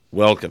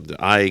Welcome to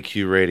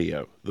IAQ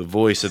Radio, the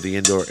voice of the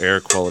indoor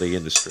air quality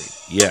industry.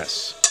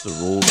 Yes, the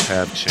rules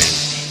have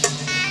changed.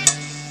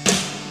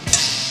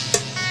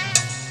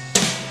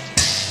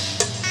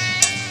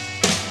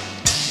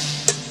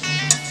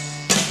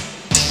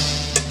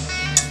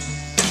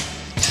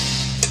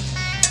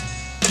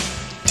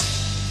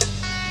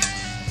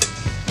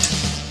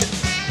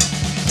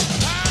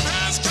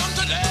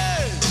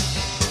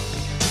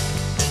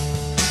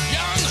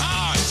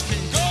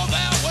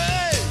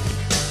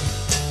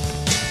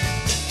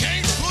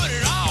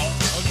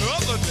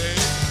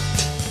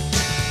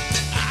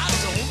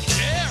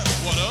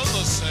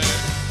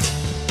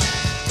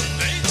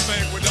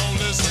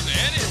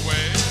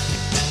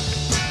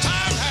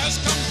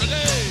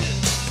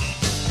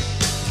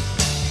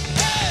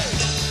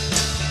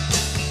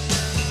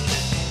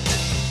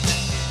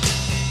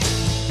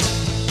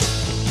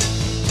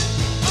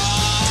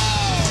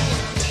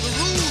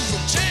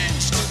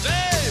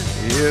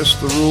 Yes,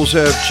 the rules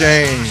have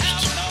changed.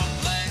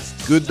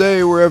 Good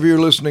day wherever you're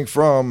listening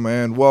from,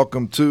 and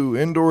welcome to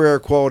Indoor Air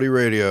Quality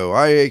Radio,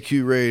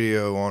 IAQ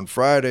Radio, on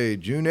Friday,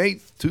 June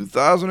 8th,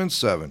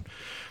 2007.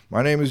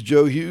 My name is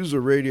Joe Hughes,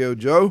 or Radio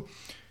Joe.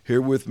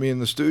 Here with me in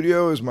the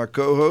studio is my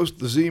co-host,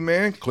 the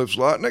Z-Man, Cliff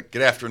Zlotnick.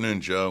 Good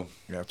afternoon, Joe.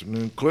 Good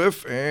afternoon,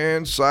 Cliff.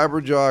 And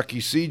cyber jockey,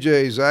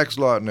 CJ, Zach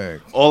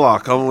Zlotnick. Hola,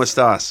 ¿cómo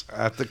estás?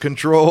 At the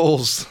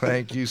controls.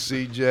 Thank you,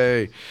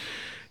 CJ.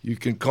 You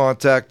can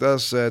contact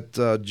us at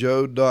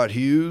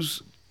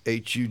joe.hughes,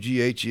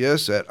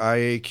 Hughes, at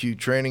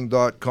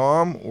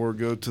iaqtraining.com, or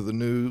go to the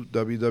new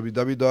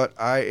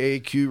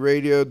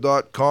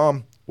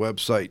www.iaqradio.com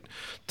website.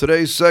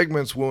 Today's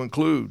segments will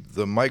include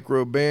the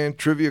Microban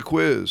Trivia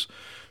Quiz,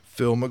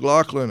 Phil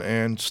McLaughlin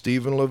and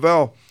Stephen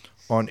Lavelle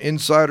on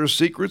insider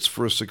secrets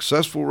for a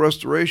successful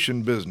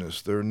restoration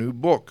business, their new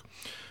book,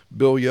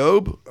 Bill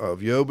Yob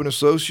of Yob &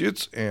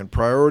 Associates and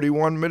Priority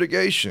One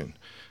Mitigation.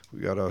 We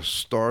got a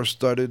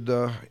star-studded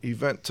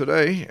event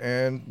today,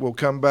 and we'll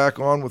come back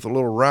on with a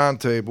little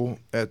roundtable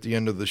at the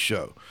end of the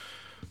show.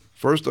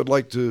 First, I'd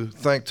like to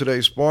thank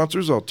today's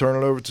sponsors. I'll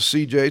turn it over to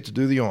CJ to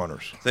do the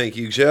honors. Thank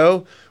you,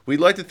 Joe.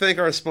 We'd like to thank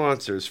our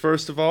sponsors.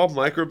 First of all,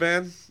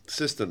 Microban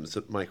Systems,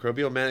 a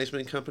microbial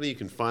management company. You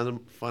can find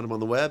them on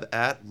the web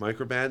at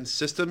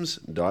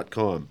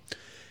microbansystems.com.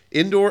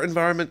 Indoor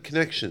Environment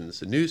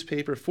Connections, a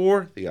newspaper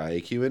for the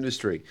IAQ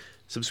industry.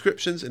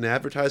 Subscriptions and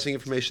advertising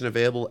information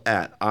available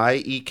at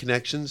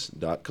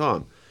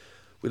ieconnections.com.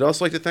 We'd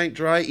also like to thank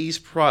Dry Ease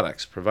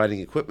Products, providing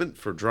equipment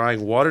for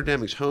drying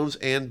water-damaged homes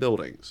and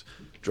buildings.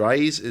 Dry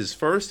Ease is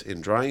first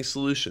in drying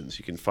solutions.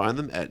 You can find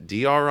them at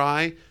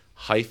dri-eaz.com.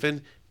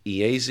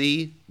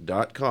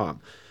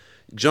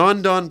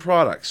 John Donne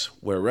Products,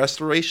 where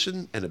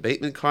restoration and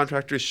abatement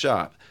contractors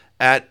shop,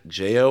 at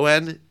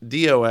jondon.com.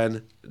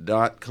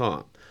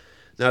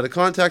 Now, to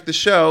contact the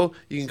show,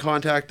 you can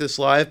contact us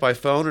live by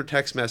phone or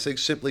text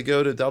message. Simply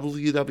go to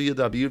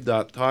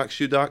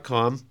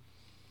www.talkshoe.com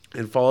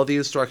and follow the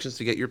instructions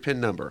to get your PIN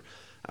number.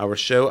 Our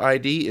show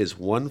ID is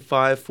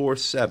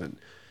 1547.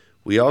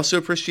 We also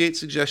appreciate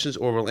suggestions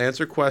or will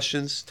answer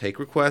questions, take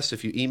requests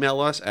if you email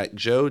us at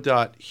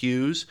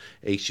joe.hughes,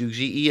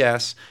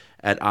 Hughes,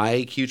 at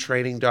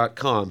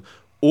iaqtraining.com,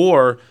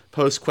 or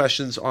post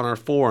questions on our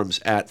forums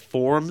at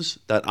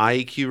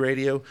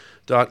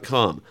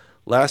forums.iaqradio.com.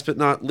 Last but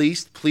not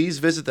least, please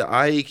visit the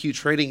IAQ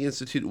Training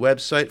Institute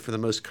website for the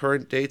most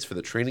current dates for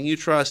the training you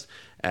trust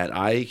at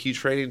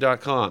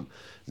iaqtraining.com.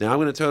 Now I'm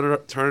going to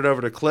turn it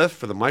over to Cliff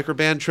for the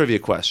Microban trivia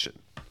question.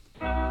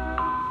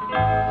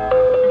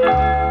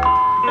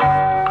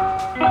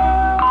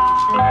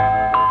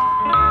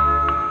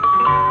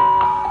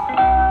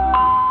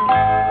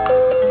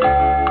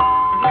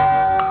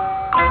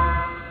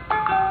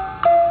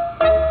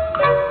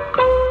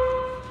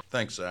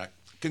 Thanks, Zach.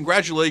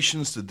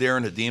 Congratulations to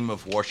Darren Adim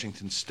of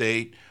Washington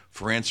State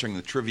for answering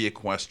the trivia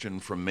question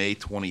from May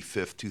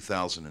 25th,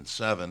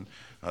 2007.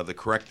 The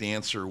correct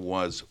answer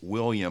was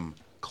William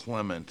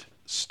Clement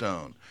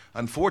Stone.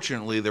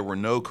 Unfortunately, there were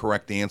no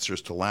correct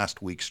answers to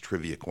last week's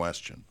trivia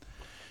question.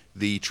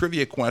 The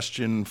trivia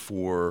question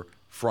for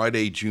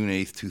Friday, June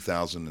 8th,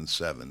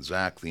 2007.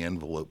 Zach, the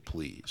envelope,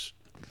 please.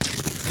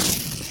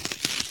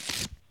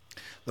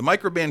 The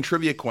Microban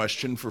trivia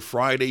question for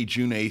Friday,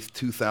 June 8th,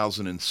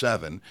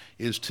 2007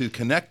 is to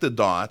connect the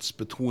dots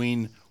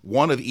between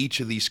one of each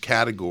of these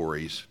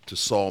categories to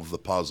solve the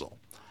puzzle.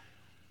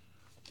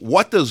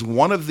 What does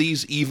one of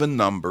these even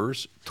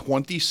numbers,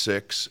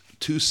 26,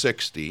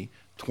 260,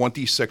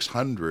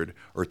 2600,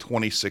 or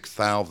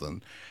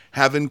 26,000,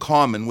 have in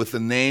common with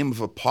the name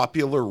of a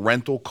popular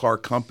rental car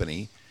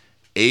company,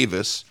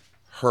 Avis,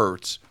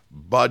 Hertz,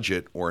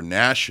 Budget, or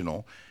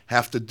National,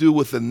 have to do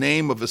with the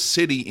name of a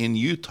city in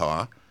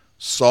Utah,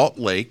 Salt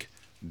Lake,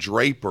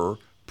 Draper,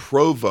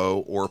 Provo,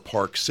 or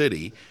Park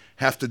City,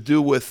 have to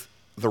do with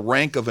the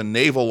rank of a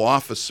naval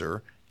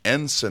officer,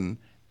 ensign,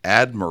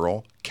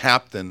 admiral,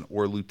 captain,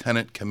 or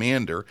lieutenant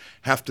commander,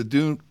 have to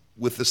do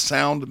with the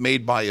sound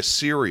made by a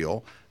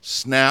cereal,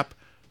 snap,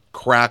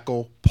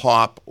 crackle,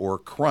 pop, or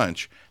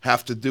crunch,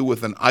 have to do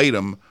with an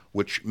item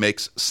which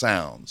makes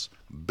sounds,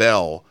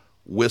 bell,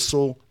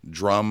 whistle,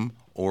 drum,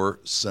 or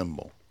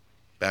cymbal.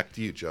 Back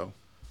to you, Joe.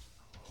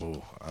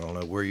 Oh, I don't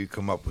know where you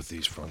come up with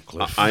these from,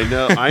 Cliff. I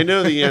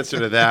know the answer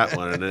to that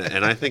one,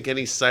 and I think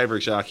any cyber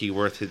jockey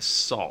worth his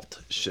salt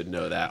should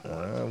know that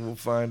one. We'll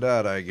find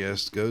out, I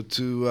guess. Go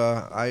to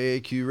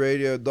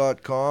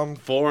iaqradio.com.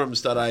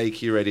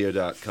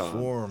 Forums.iaqradio.com.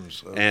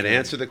 Forums. Okay. And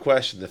answer the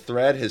question. The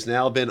thread has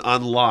now been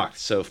unlocked,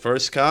 so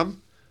first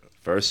come,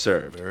 first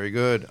serve. Very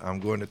good. I'm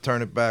going to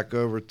turn it back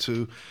over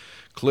to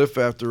Cliff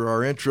after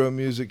our intro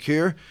music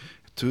here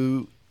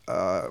to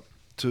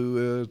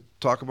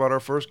talk about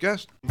our first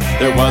guest.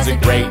 There was a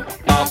great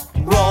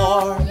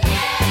uproar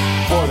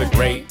for the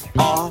great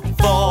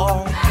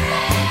author.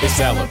 They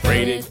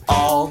celebrated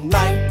all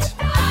night,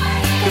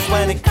 'cause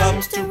when it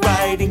comes to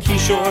writing, he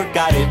sure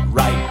got it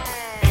right.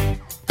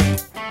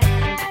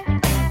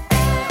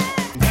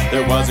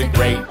 There was a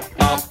great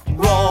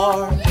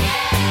uproar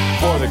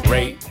for the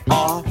great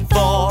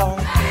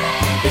author.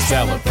 They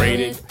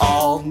celebrated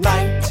all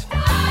night,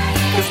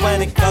 'cause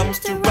when it comes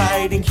to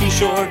writing, he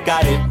sure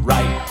got it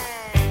right.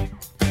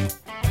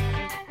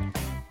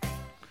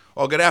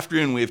 Well, good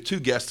afternoon. We have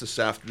two guests this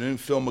afternoon,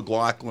 Phil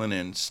McLaughlin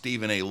and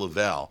Stephen A.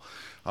 Lavelle.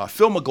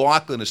 Phil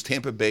McLaughlin is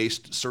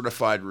Tampa-based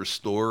certified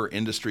restorer,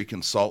 industry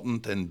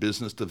consultant, and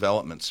business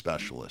development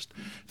specialist.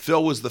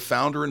 Phil was the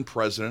founder and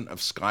president of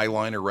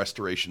Skyliner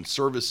Restoration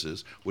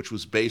Services, which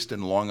was based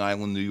in Long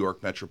Island, New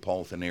York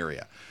metropolitan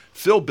area.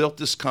 Phil built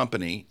this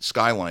company,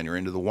 Skyliner,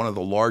 into one of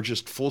the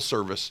largest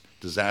full-service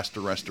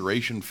disaster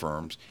restoration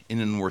firms in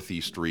the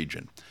Northeast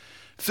region.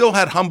 Phil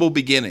had humble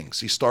beginnings.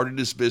 He started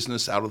his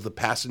business out of the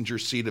passenger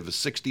seat of a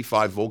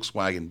 65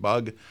 Volkswagen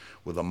Bug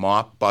with a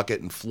mop,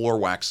 bucket, and floor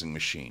waxing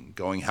machine,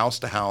 going house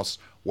to house,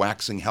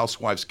 waxing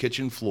housewives'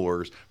 kitchen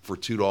floors for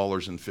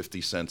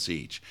 $2.50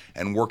 each,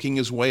 and working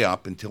his way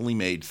up until he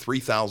made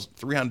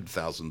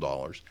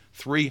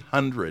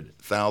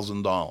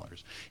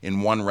 $300,000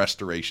 in one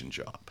restoration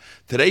job.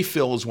 Today,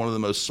 Phil is one of the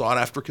most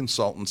sought-after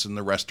consultants in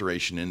the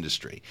restoration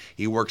industry.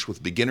 He works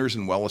with beginners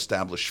and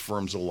well-established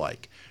firms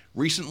alike.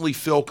 Recently,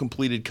 Phil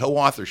completed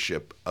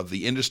co-authorship of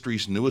the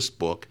industry's newest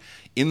book,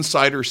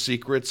 Insider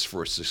Secrets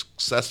for a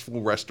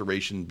Successful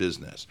Restoration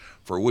Business,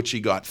 for which he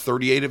got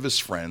 38 of his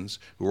friends,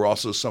 who are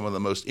also some of the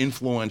most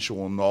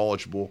influential and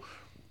knowledgeable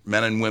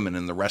men and women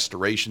in the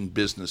restoration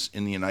business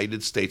in the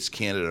United States,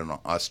 Canada, and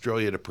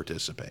Australia to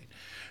participate.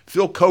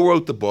 Phil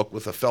co-wrote the book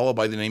with a fellow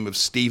by the name of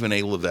Stephen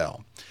A.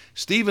 Lavelle.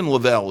 Stephen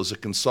Lavelle is a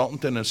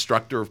consultant and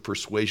instructor of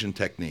persuasion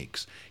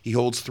techniques. He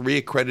holds 3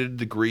 accredited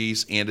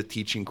degrees and a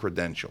teaching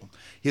credential.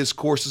 His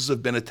courses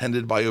have been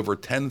attended by over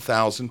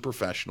 10,000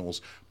 professionals,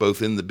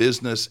 both in the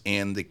business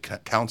and the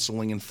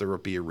counseling and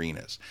therapy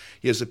arenas.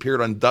 He has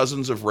appeared on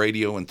dozens of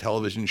radio and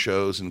television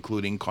shows,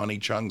 including Connie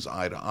Chung's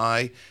Eye to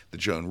Eye, The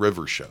Joan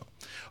Rivers Show.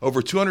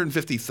 Over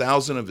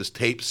 250,000 of his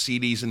tapes,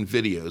 CDs, and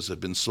videos have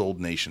been sold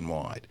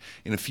nationwide.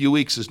 In a few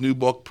weeks, his new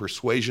book,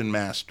 Persuasion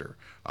Master,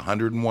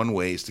 101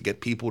 Ways to Get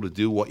People to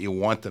Do What You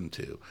Want Them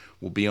to,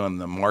 will be on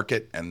the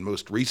market, and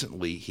most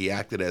recently, he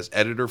acted as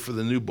editor for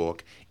the new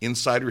book,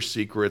 Insider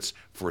Secrets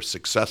for a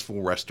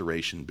Successful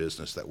Restoration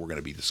Business, that we're going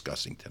to be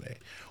discussing today.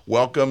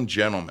 Welcome,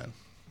 gentlemen.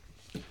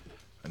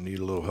 I need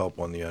a little help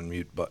on the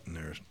unmute button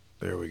there.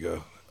 There we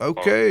go.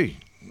 Okay,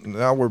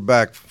 now we're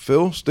back.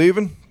 Phil,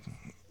 Stephen?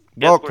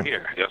 Welcome. Yes, we're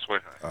here. Yes,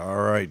 we're here.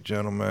 All right,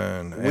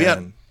 gentlemen. We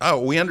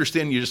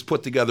understand you just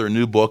put together a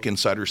new book,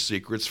 Insider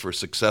Secrets for a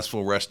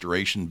Successful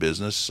Restoration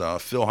Business.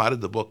 Phil, how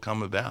did the book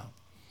come about?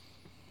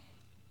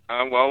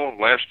 Well,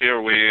 last year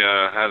we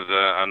had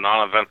a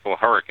non-eventful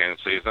hurricane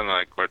season.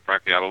 I, quite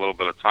frankly, had a little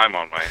bit of time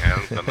on my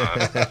hands, and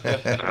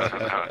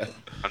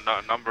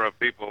a number of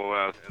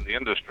people in the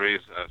industry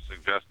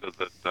suggested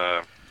that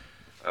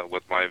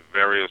with my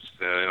various,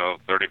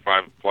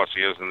 35-plus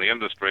years in the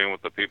industry, and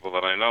with the people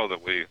that I know,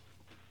 that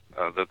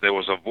that there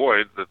was a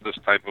void, that this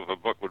type of a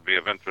book would be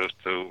of interest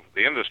to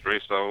the industry.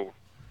 So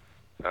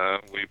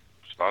we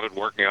started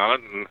working on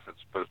it, and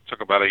it took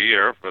about a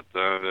year, but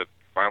it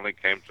finally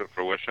came to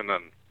fruition.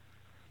 And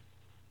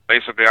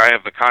basically, I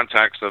have the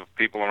contacts of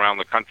people around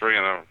the country,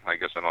 and I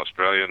guess in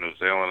Australia, New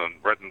Zealand,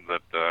 and Britain,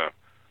 that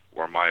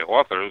were my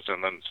authors.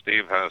 And then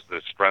Steve has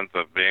the strength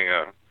of being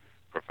a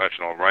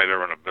professional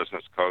writer and a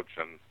business coach,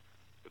 and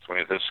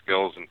between his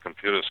skills and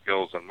computer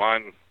skills and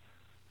mine,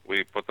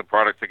 we put the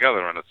product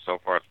together, and so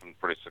far it's been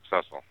pretty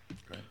successful.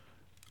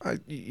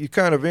 You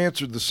kind of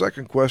answered the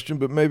second question,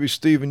 but maybe,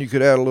 Stephen, you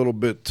could add a little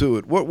bit to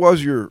it. What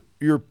was your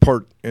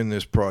part in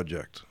this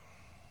project?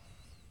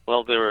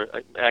 Well, there were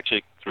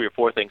actually 3 or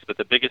 4 things, but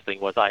the biggest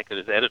thing was I,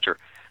 as editor,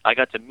 I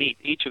got to meet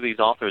each of these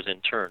authors in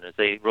turn as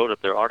they wrote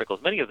up their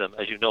articles. Many of them,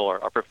 as you know,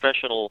 are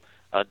professional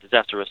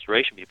disaster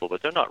restoration people,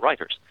 but they're not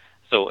writers.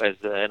 So,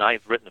 and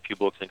I've written a few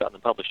books and gotten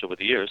them published over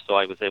the years, so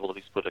I was able to at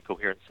least put a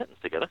coherent sentence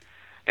together.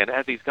 And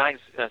as these guys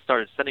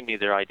started sending me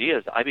their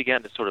ideas, I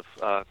began to sort of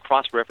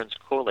cross-reference,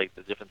 correlate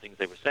the different things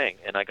they were saying,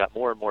 and I got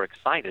more and more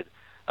excited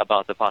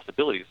about the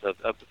possibilities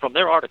from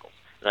their articles.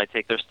 And I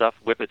take their stuff,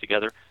 whip it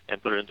together,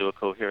 and put it into a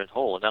coherent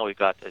whole. And now we've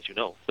got, as you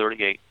know,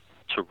 38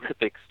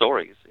 terrific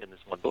stories in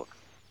this one book.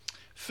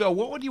 Phil,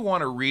 what would you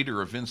want a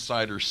reader of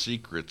Insider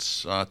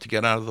Secrets to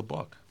get out of the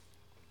book?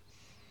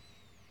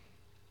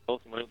 You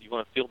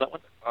want to field that one?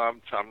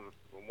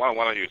 Why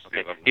don't you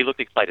see them? He looked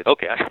excited.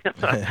 Okay.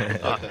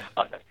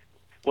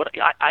 What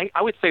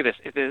I would say this: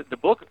 the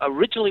book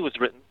originally was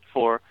written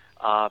for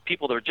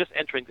people that are just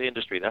entering the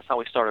industry. That's how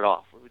we started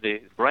off.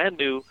 The brand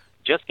new,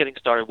 just getting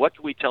started. What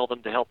can we tell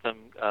them to help them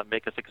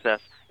make a success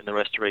in the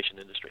restoration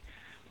industry?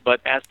 But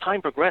as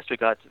time progressed, we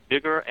got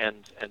bigger and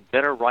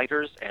better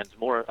writers and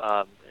more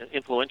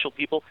influential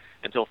people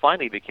until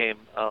finally it became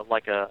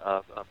like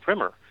a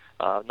primer.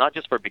 Not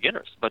just for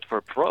beginners, but for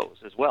pros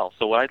as well.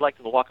 So what I'd like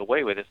them to walk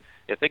away with is,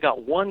 if they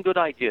got one good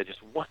idea,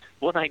 just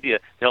one idea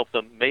to help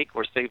them make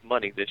or save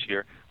money this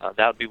year,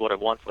 that would be what I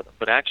want for them.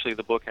 But actually,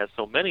 the book has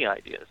so many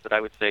ideas that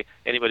I would say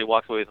anybody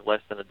walks away with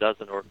less than a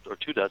dozen or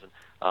 2 dozen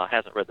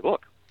hasn't read the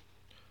book.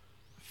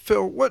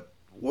 Phil, what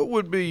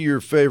would be your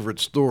favorite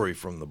story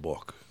from the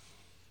book?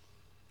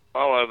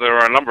 Well, there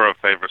are a number of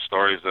favorite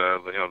stories.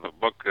 The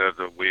book,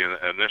 we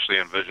initially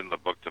envisioned the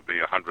book to be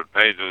 100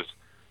 pages.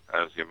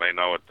 As you may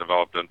know, it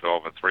developed into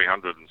over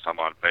 300 and some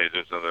odd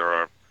pages. So there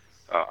are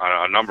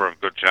a number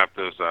of good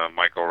chapters.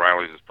 Mike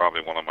O'Reilly's is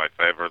probably one of my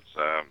favorites.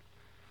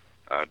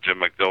 Jim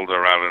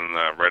McDilder out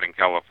in Redding,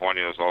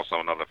 California is also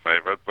another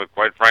favorite. But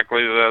quite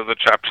frankly, the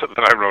chapter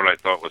that I wrote I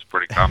thought was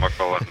pretty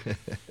comical, and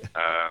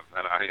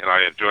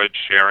I enjoyed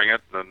sharing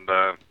it. And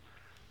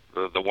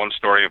the one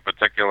story in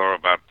particular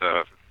about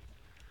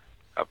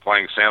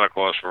playing Santa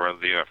Claus for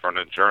an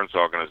insurance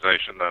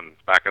organization, and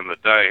back in the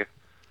day,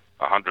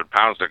 100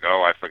 pounds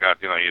ago, I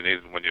forgot, you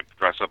need, when you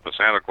dress up as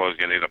Santa Claus,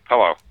 you need a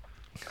pillow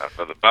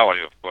for the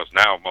belly. Of course,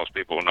 now most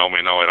people who know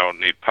me know I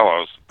don't need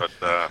pillows, but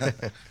I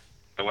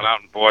went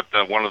out and bought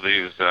one of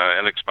these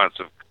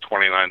inexpensive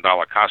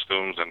 $29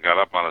 costumes and got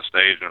up on a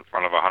stage in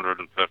front of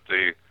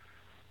 150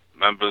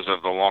 members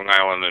of the Long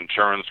Island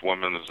Insurance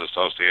Women's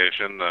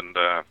Association, and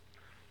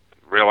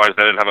realized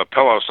I didn't have a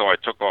pillow, so I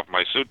took off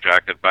my suit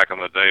jacket. Back in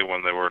the day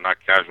when they were not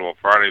casual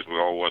Fridays, we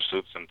all wore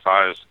suits and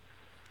ties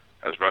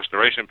as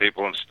restoration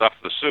people, and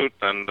stuffed the suit,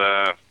 and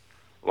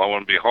lo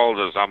and behold,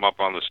 as I'm up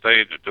on the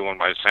stage doing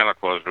my Santa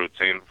Claus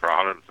routine for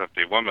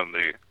 150 women,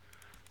 the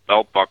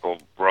belt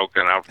buckle broke,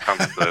 and out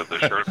comes the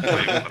shirt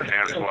sleeve and the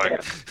pants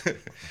leg.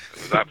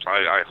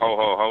 I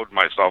ho-ho-ho'd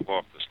myself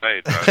off the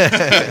stage.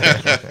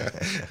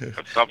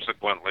 But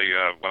subsequently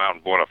went out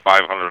and bought a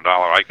 $500.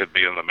 I could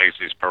be in the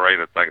Macy's parade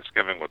at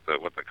Thanksgiving with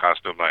the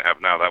costume I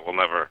have now. That will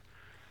never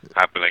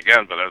happen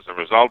again. But as a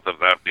result of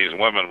that, these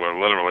women were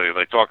literally,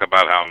 they talk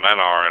about how men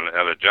are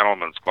at a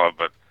gentleman's club,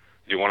 but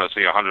you want to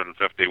see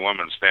 150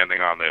 women standing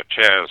on their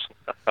chairs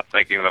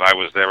thinking that I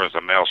was there as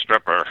a male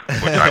stripper,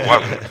 which I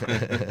wasn't.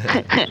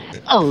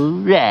 All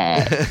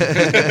right.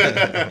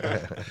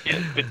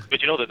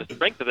 But you know, the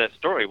strength of that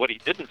story, what he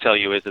didn't tell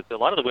you is that a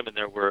lot of the women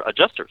there were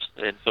adjusters.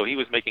 And so he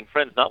was making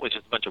friends not with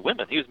just a bunch of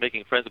women. He was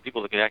making friends with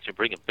people that could actually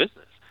bring him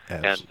business.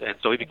 And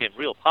so he became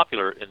real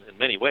popular in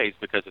many ways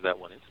because of that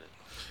one incident.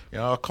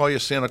 Yeah, I'll call you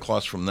Santa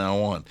Claus from now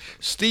on.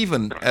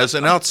 Stephen, as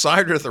an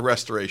outsider of the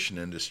restoration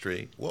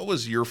industry, what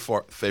was your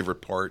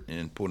favorite part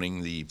in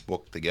putting the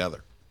book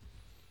together?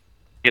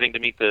 Getting to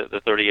meet the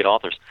 38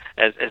 authors.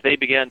 As they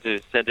began to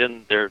send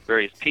in their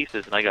various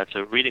pieces and I got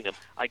to reading them,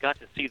 I got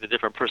to see the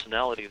different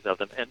personalities of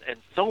them, and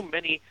so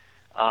many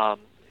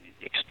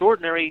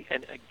extraordinary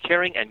and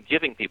caring and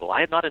giving people. I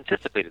had not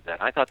anticipated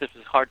that. I thought this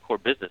was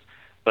hardcore business.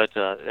 But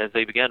as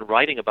they began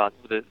writing about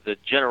the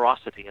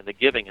generosity and the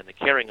giving and the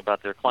caring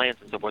about their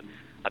clients and so forth,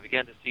 I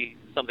began to see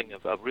something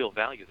of real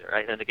value there.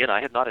 And again,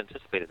 I had not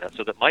anticipated that.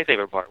 So that my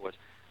favorite part was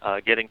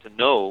getting to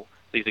know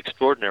these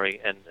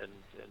extraordinary and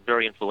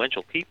very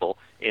influential people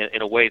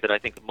in a way that I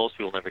think most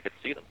people never get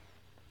to see them.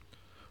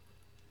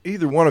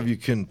 Either one of you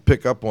can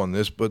pick up on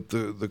this, but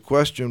the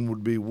question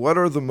would be, what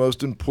are the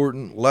most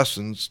important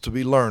lessons to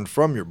be learned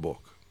from your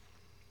book?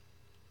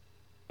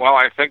 Well,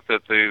 I think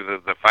that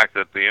the fact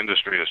that the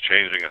industry is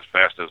changing as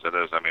fast as it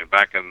is. I mean,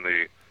 back in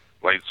the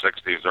late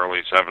 60s,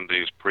 early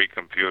 70s,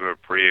 pre-computer,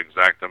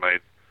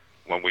 pre-Xactimate,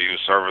 when we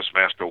used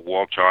ServiceMaster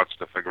wall charts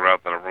to figure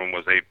out that a room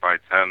was 8 by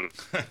 10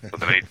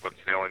 with an 8-foot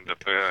ceiling,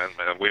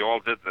 and we all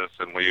did this,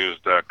 and we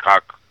used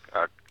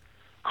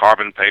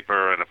carbon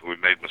paper, and if we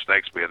made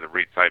mistakes, we had to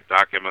retype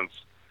documents.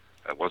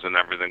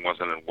 Everything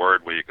wasn't in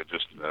Word where you could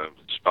just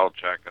spell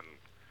check, and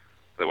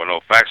there were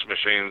no fax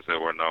machines, there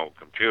were no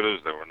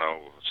computers, there were no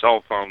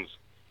cell phones.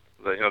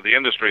 The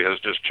industry has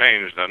just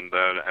changed,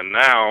 and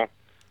now,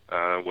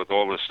 with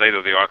all the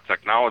state-of-the-art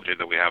technology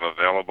that we have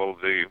available,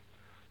 the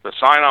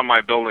sign on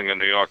my building in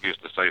New York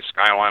used to say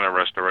Skyliner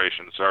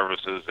Restoration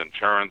Services,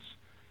 Insurance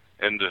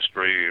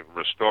Industry,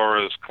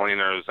 Restorers,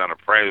 Cleaners, and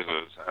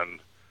Appraisers.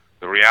 And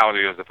the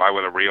reality is, if I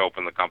were to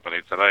reopen the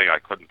company today, I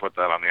couldn't put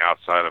that on the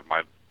outside of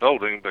my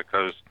building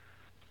because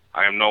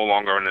I am no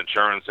longer in the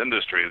insurance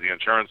industry. The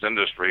insurance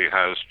industry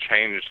has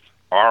changed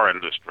our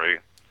industry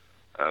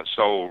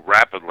so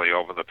rapidly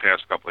over the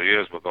past couple of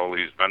years with all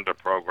these vendor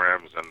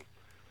programs and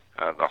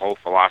the whole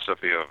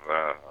philosophy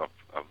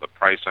of the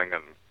pricing,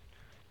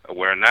 and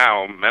where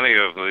now many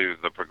of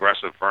the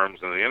progressive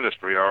firms in the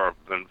industry are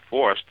been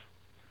forced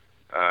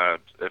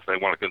if they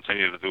want to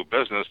continue to do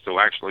business, to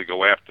actually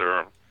go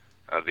after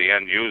the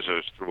end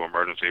users through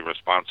emergency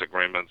response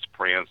agreements,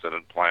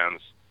 pre-incident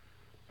plans,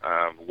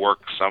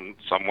 work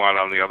somewhat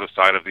on the other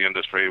side of the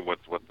industry with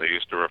what they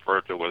used to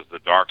refer to as the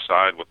dark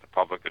side with the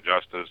public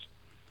adjusters.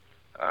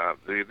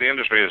 The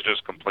industry has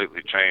just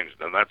completely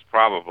changed, and that's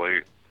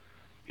probably,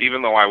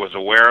 even though I was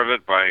aware of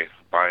it by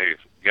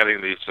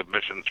getting these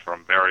submissions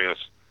from various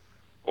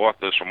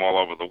authors from all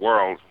over the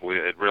world,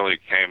 it really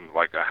came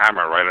like a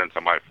hammer right into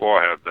my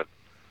forehead that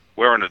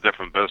we're in a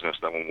different business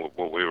than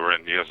what we were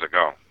in years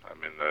ago. I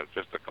mean,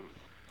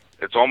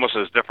 it's almost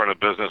as different a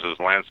business as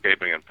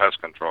landscaping and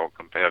pest control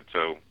compared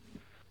to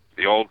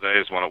the old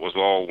days when it was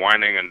all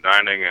whining and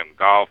dining and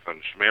golf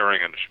and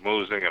schmearing and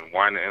schmoozing and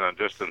whining,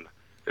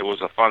 it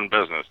was a fun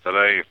business.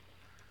 Today,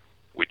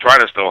 we try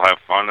to still have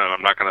fun, and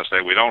I'm not going to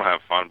say we don't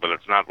have fun, but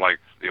it's not like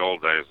the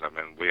old days. I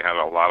mean, we had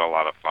a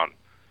lot of fun.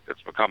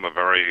 It's become a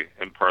very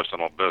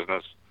impersonal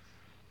business.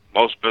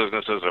 Most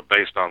businesses are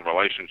based on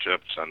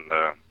relationships, and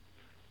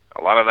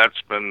a lot of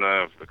that's been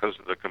because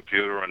of the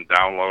computer and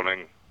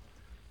downloading.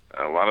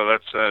 A lot of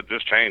that's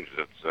just changed.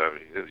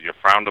 You're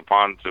frowned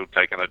upon to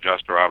take an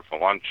adjuster out for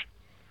lunch.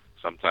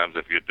 Sometimes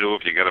if you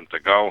get him to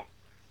go,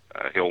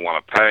 he'll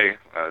want to pay.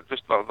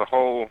 Just the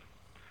whole...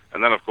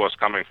 And then, of course,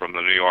 coming from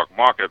the New York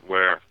market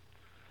where,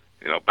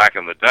 back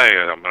in the day,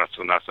 I'm not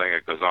saying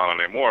it goes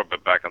on anymore,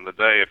 but back in the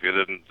day, if you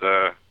didn't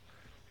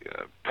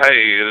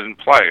pay, you didn't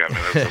play. I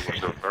mean, it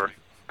was a very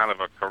kind of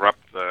a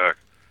corrupt,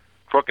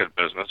 crooked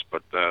business,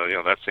 but,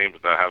 that seems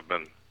to have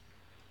been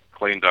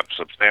cleaned up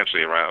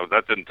substantially around.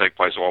 That didn't take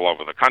place all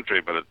over the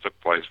country, but it took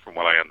place, from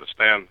what I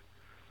understand,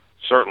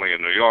 certainly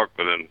in New York,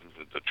 but in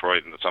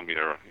Detroit and some of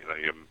your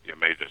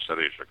major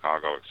cities,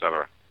 Chicago, et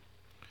cetera.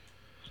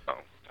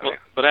 Well,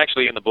 but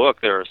actually, in the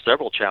book, there are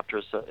several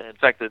chapters. In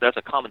fact, that's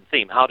a common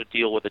theme: how to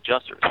deal with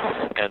adjusters.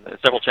 And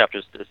several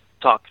chapters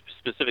talk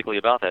specifically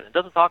about that. It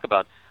doesn't talk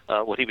about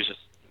what he was just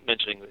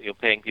mentioning,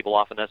 paying people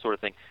off and that sort of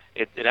thing.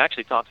 It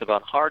actually talks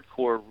about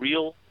hardcore,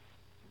 real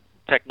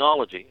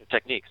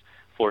techniques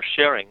for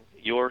sharing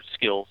your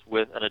skills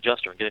with an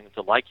adjuster and getting them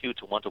to like you,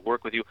 to want to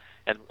work with you,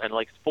 and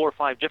like 4 or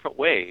 5 different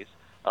ways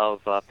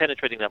of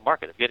penetrating that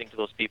market, of getting to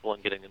those people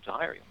and getting them to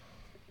hire you.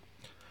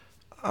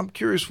 I'm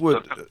curious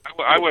what...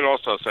 I would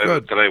also say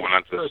that today when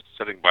I'm just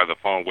sitting by the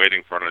phone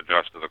waiting for an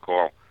adjuster to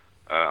call,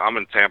 I'm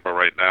in Tampa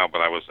right now, but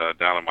I was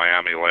down in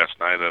Miami last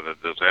night at a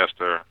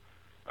disaster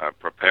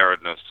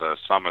preparedness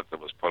summit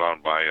that was put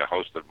on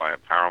hosted by a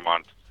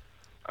Paramount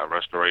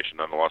Restoration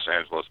and a Los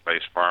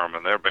Angeles-based firm,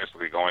 and they're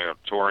basically going and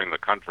touring the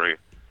country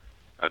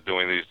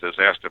doing these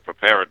disaster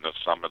preparedness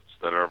summits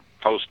that are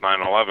post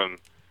 9/11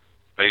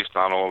 based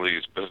on all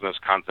these business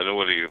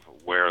continuity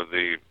where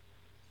the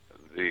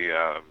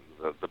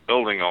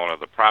building owner,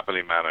 the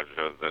property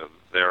manager,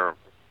 they're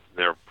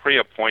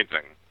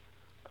pre-appointing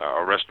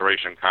a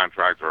restoration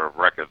contractor of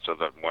record so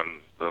that when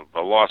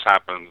the loss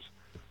happens,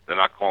 they're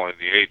not calling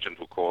the agent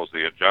who calls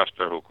the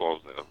adjuster, who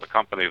calls the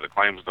company, the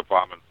claims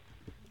department.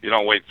 You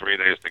don't wait 3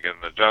 days to get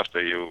an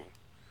adjuster. You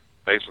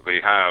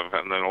basically have,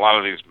 and then a lot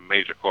of these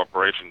major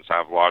corporations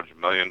have large $1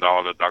 million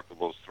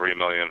deductibles, $3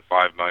 million,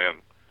 $5 million.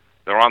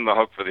 They're on the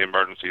hook for the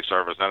emergency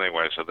service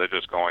anyway, so they're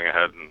just going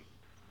ahead and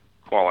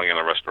calling in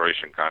a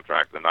restoration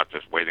contract. They're not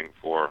just waiting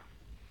for,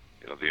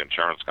 the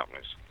insurance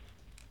companies.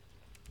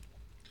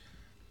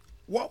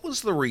 What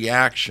was the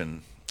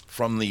reaction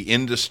from the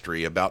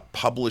industry about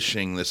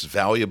publishing this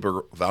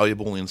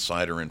valuable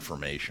insider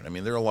information? I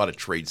mean, there are a lot of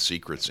trade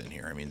secrets in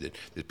here. I mean,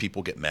 did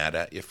people get mad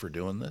at you for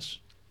doing this?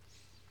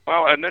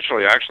 Well,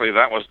 initially, actually,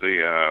 that was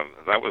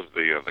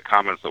the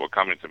comments that were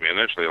coming to me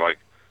initially. Like,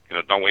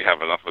 don't we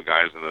have enough of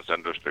guys in this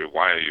industry?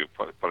 Why are you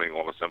putting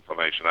all this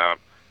information out?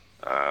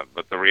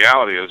 But the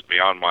reality is,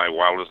 beyond my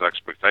wildest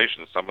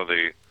expectations, some of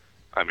the,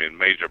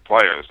 major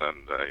players, and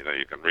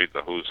you can read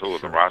the who's who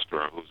of the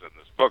roster of who's in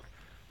this book.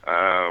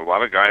 A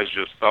lot of guys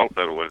just felt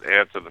that it would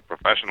add to the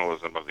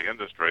professionalism of the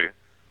industry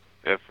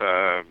if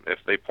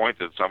they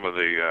pointed some of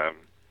the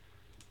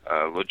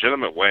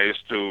legitimate ways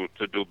to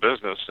do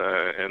business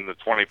in the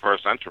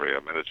 21st century. I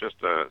mean, it's just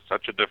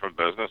such a different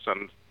business,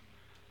 and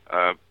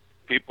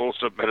people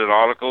submitted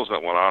articles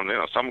that went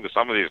on. Some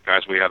of these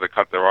guys, we had to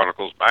cut their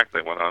articles back.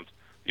 They went on.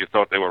 You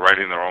thought they were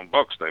writing their own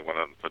books. They went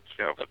on for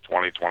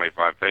 20,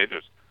 25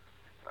 pages.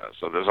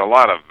 So there's a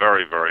lot of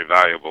very, very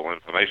valuable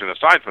information.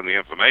 Aside from the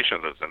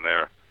information that's in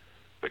there,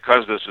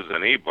 because this is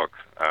an e-book,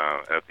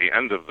 at the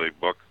end of the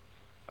book,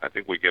 I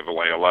think we give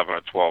away 11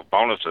 or 12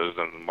 bonuses,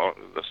 and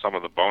some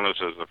of the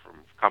bonuses are from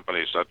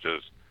companies such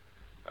as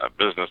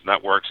Business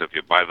Networks. If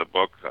you buy the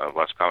book,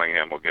 Les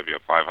Cunningham will give you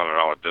a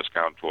 $500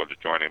 discount towards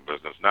joining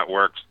Business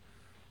Networks.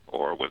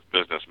 Or with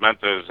Business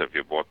Mentors, if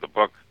you bought the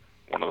book,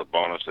 one of the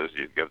bonuses,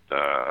 you'd get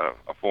a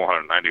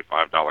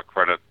 $495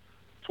 credit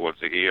towards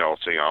the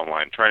ELC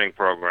online training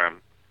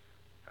program.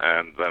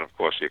 And then, of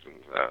course, you can,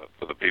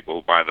 for the people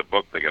who buy the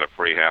book, they get a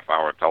free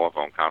half-hour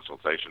telephone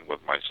consultation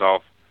with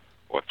myself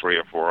or 3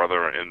 or 4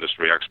 other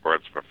industry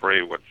experts for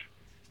free, which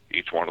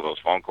each one of those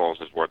phone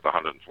calls is worth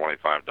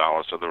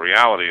 $125. So the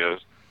reality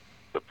is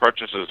the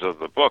purchases of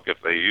the book,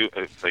 if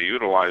they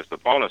utilize the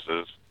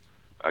bonuses,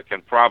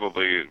 can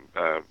probably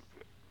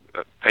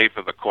pay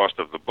for the cost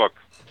of the book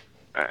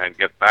and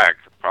get back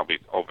probably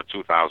over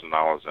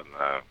 $2,000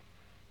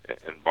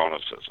 in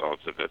bonuses. So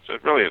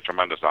it's really a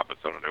tremendous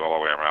opportunity all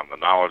the way around. The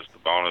knowledge, the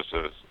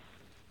bonuses,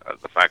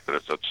 the fact that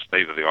it's such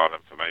state-of-the-art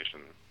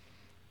information.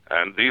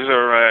 And these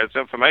are it's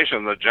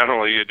information that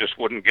generally you just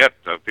wouldn't get.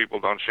 People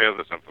don't share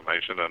this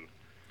information, and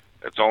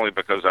it's only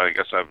because I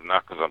guess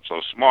not because I'm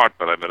so smart,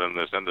 but I've been in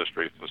this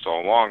industry for so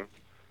long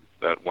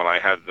that when I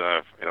had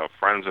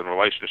friends and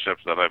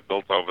relationships that I've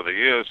built over the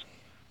years,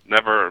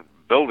 never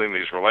building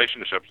these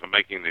relationships and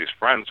making these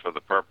friends for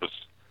the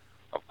purpose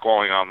of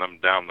calling on them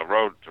down the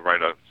road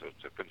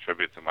to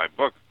contribute to my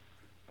book,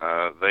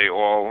 they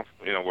all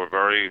were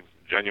very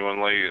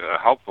genuinely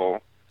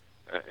helpful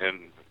in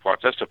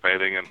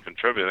participating and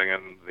contributing,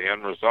 and the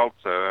end result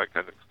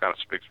kind of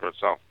speaks for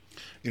itself.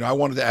 I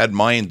wanted to add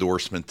my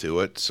endorsement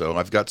to it, so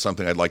I've got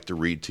something I'd like to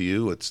read to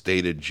you. It's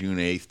dated June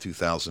 8th,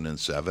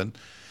 2007,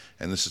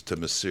 and this is to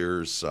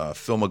Messrs.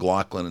 Phil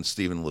McLaughlin and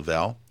Stephen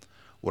Lavelle.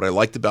 What I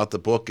liked about the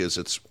book is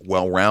it's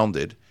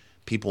well-rounded.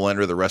 People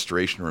enter the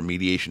restoration or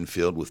remediation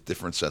field with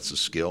different sets of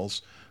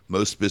skills.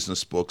 Most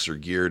business books are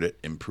geared at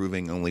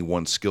improving only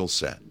one skill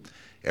set.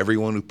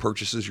 Everyone who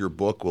purchases your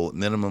book will at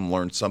minimum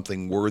learn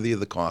something worthy of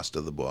the cost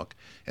of the book,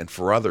 and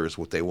for others,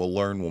 what they will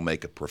learn will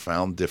make a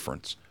profound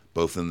difference,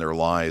 both in their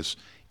lives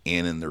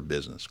and in their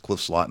business.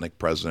 Cliff Zlotnick,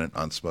 president,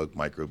 Unsmoke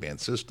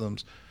Microband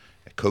Systems,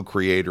 a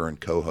co-creator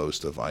and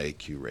co-host of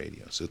IAQ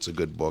Radio. So it's a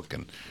good book,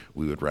 and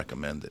we would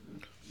recommend it.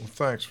 Well,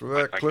 thanks for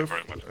that, Cliff.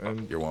 Thank you very much.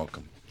 And you're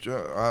welcome.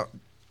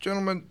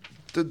 Gentlemen,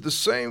 did the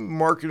same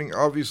marketing,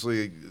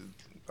 obviously,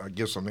 I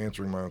guess I'm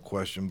answering my own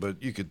question,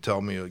 but you could tell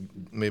me,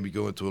 maybe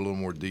go into a little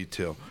more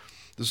detail.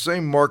 The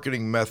same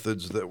marketing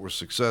methods that were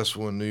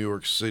successful in New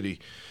York City,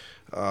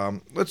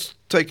 let's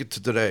take it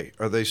to today.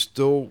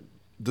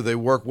 Do they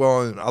work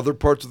well in other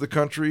parts of the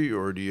country,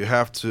 or do you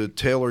have to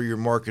tailor your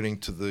marketing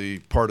to the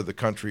part of the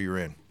country you're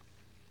in?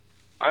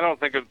 I don't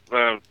think it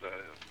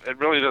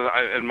really does.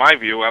 In my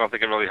view, I don't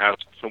think it really has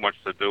too much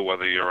to do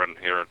whether you're in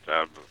here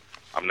at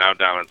I'm now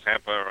down in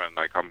Tampa, and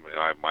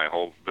my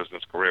whole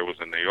business career was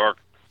in New York,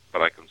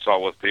 but I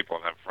consult with people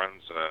and have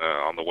friends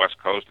on the West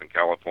Coast in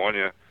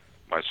California.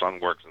 My son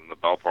works in the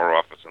Bellport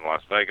office in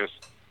Las Vegas.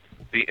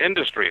 The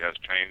industry has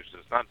changed.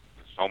 It's not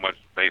so much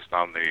based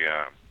on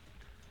the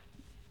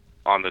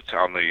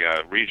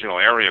regional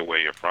area where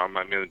you're from.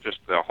 I mean,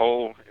 just the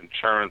whole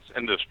insurance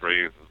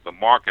industry, the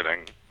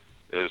marketing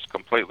is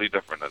completely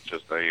different. It's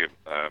just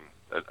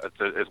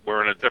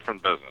we're in a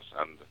different business,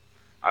 and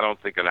I don't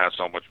think it has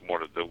so much more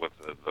to do with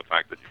the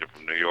fact that you're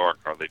from New York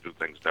or they do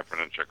things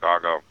different in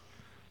Chicago.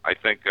 I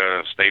think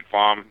State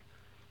Farm,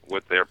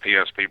 with their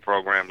PSP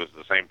program, is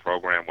the same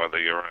program whether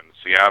you're in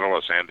Seattle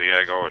or San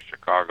Diego or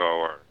Chicago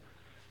or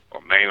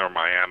Maine or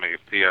Miami.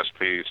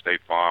 PSP,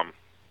 State Farm,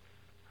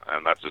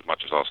 and that's as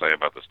much as I'll say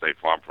about the State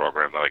Farm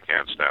program that I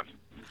can't stand.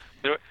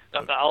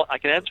 I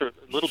can answer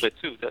a little bit,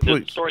 too.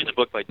 There's a story in the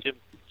book by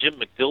Jim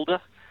McDilda,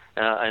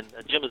 and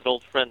Jim is an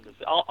old friend.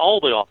 All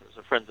the authors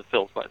are friends of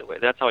Phil's, by the way.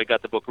 That's how he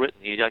got the book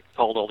written. He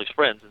called all his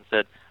friends and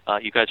said,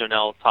 you guys are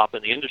now top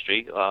in the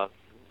industry.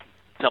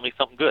 Tell me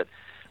something good.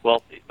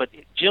 Well, but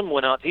Jim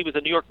went out. He was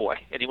a New York boy,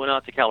 and he went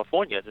out to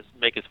California to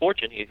make his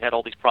fortune. He had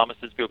all these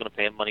promises. People were going to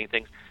pay him money and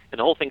things, and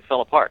the whole thing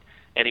fell apart.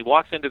 And he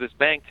walks into this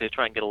bank to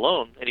try and get a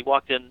loan, and he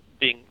walked in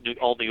being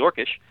all New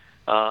Yorkish,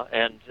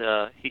 and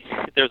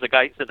there's a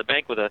guy in the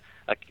bank with a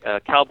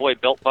cowboy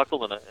belt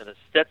buckle and a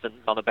Stetson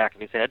on the back of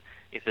his head.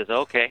 He says,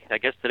 okay, I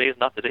guess today is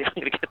not the day I'm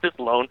going to get this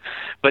loan.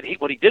 But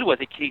what he did was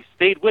he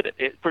stayed with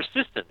it.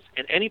 Persistence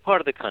in any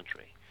part of the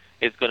country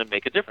is going to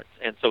make a difference.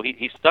 And so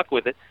he stuck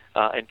with it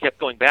and kept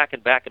going back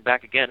and back and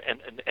back again.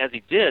 And as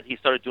he did, he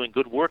started doing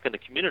good work in the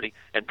community.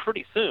 And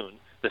pretty soon,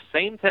 the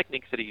same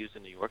techniques that he used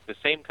in New York, the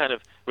same kind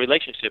of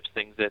relationships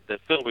things that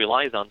Phil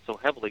relies on so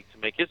heavily to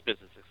make his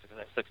business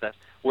a success,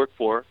 work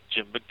for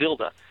Jim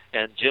McDilda.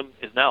 And Jim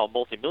is now a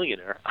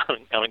multimillionaire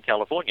out in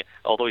California,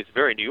 although he's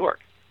very New York.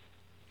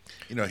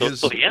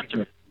 So the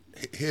answer.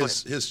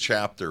 His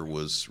chapter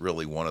was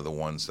really one of the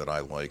ones that I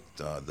liked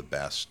the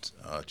best.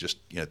 Just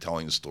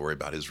telling the story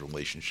about his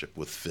relationship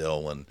with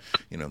Phil and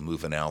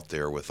moving out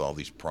there with all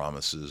these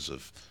promises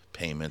of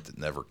payment that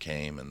never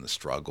came and the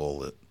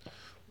struggle.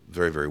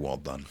 Very, very well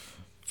done.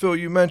 Phil,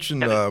 you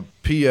mentioned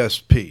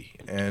PSP,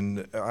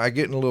 and I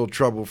get in a little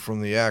trouble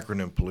from the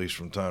acronym police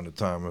from time to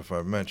time if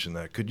I mention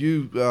that. Could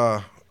you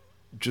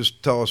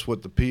just tell us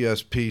what the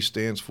PSP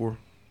stands for?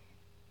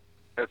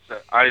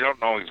 I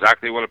don't know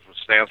exactly what it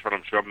stands for.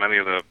 I'm sure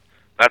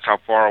that's how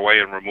far away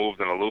and removed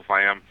and aloof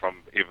I am from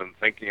even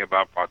thinking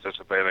about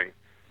participating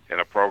in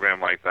a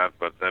program like that.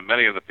 But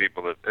many of the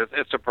people,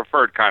 it's a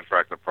preferred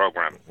contractor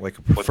program. Like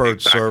a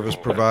preferred service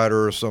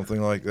provider or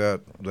something like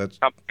that?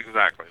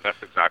 Exactly.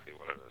 That's exactly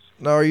what it is.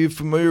 Now, are you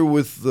familiar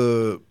with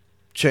the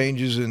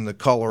changes in the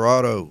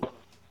Colorado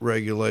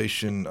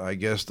regulation? I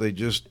guess they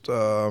just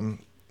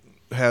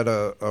had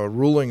a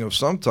ruling of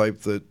some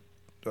type that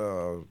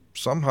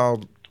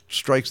somehow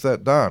strikes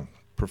that down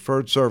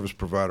preferred service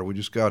provider. We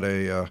just got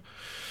a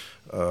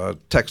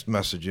text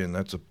message in.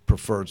 That's a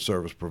preferred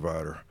service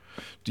provider.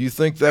 Do you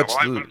think that's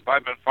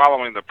I've been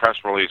following the press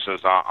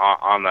releases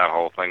on that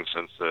whole thing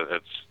since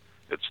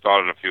it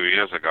started a few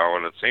years ago,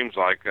 and it seems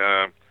like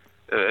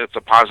it's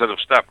a positive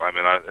step. I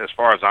mean, as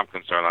far as I'm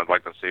concerned, I'd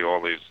like to see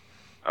all these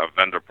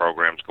vendor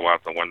programs go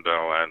out the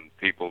window and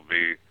people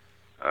be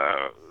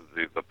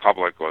the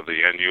public or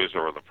the end user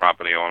or the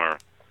property owner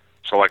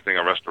selecting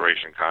a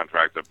restoration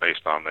contractor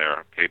based on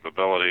their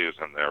capabilities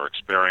and their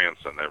experience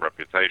and their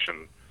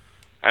reputation,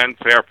 and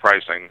fair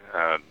pricing,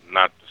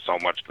 not so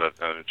much that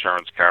an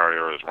insurance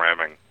carrier is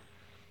ramming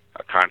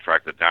a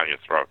contractor down your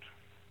throat.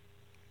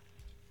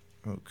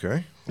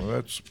 Okay, well,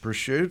 that's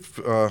appreciated.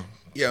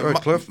 Yeah,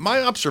 Cliff?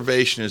 my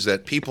observation is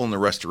that people in the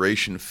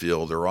restoration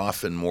field are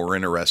often more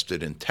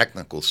interested in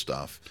technical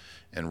stuff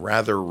and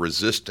rather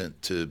resistant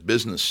to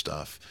business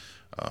stuff.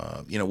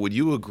 Would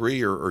you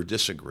agree or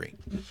disagree?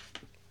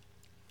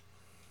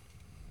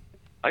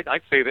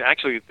 I'd say that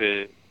actually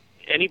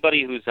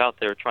anybody who's out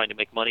there trying to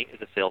make money is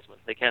a salesman.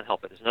 They can't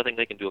help it. There's nothing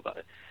they can do about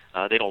it.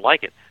 They don't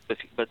like it.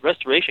 But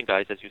restoration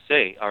guys, as you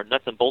say, are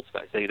nuts and bolts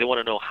guys. They want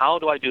to know, how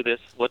do I do this?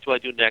 What do I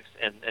do next?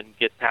 And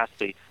get past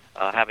the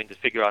having to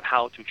figure out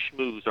how to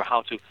schmooze or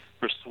how to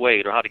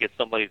persuade or how to get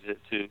somebody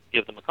to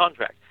give them a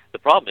contract. The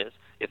problem is,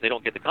 if they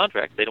don't get the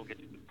contract, they don't get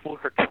to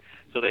work.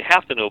 So they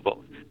have to know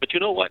both. But you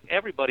know what?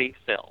 Everybody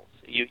sells.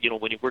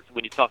 When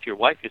you talk to your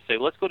wife, you say,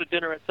 well, let's go to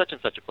dinner at such and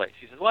such a place.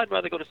 She says, well, I'd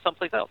rather go to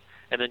someplace else.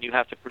 And then you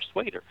have to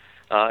persuade her.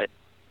 A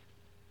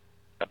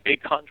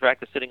big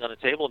contract is sitting on the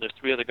table, and there's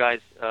three other guys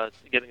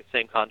getting the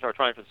same contract,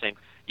 trying for the same.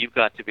 You've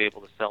got to be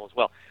able to sell as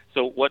well.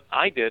 So what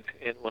I did,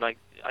 and when I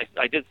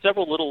did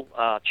several little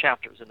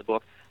chapters in the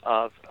book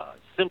of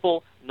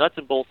simple nuts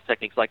and bolts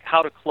techniques, like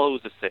how to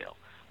close a sale,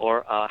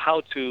 or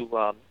how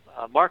to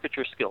market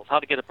your skills, how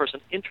to get a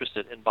person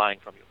interested in buying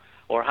from you,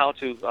 or how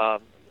to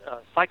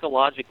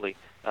psychologically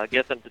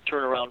get them to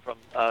turn around from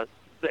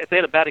if they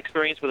had a bad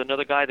experience with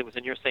another guy that was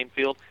in your same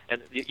field,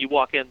 and you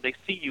walk in, they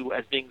see you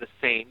as being the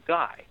same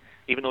guy,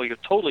 even though you're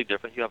totally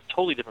different, you have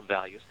totally different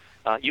values.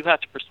 You have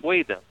to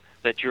persuade them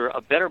that you're a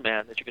better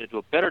man, that you're going to do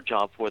a better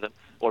job for them,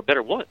 or a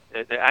better woman.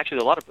 Actually,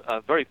 a lot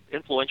of very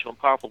influential and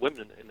powerful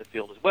women in the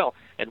field as well,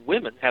 and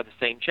women have the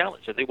same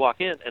challenge. They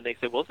walk in and they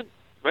say, well, isn't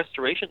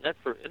restoration,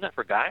 isn't that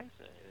for guys?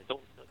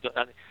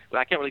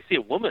 I can't really see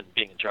a woman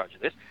being in charge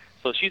of this.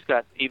 So she's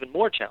got even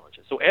more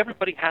challenges. So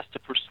everybody has to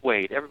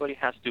persuade. Everybody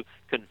has to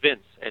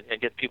convince and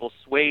get people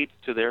swayed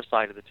to their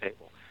side of the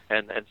table.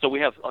 And so we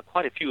have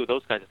quite a few of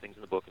those kinds of things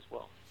in the book as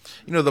well.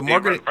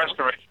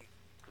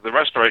 The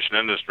restoration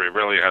industry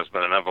really has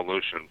been an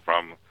evolution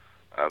from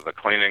the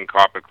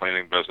carpet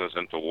cleaning business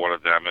into water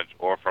damage,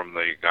 or from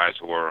the guys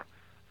who were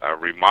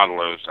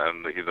remodelers,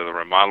 and either the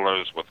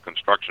remodelers with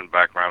construction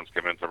backgrounds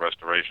came into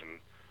restoration,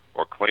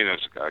 or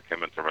cleaners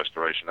came into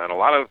restoration. And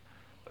one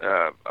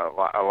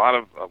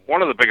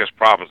of the biggest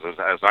problems,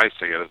 as I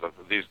see it, is that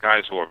these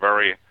guys who are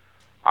very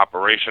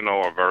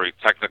operational or very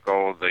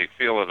technical, they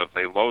feel that if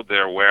they load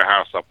their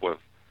warehouse up with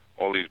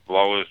all these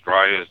blowers,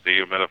 dryers,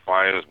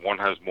 dehumidifiers, one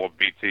has more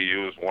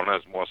BTUs, one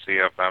has more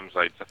CFMs.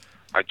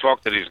 I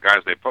talk to these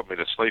guys, they put me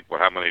to sleep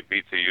with how many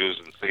BTUs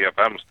and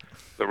CFMs.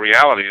 The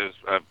reality is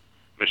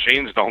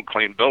machines don't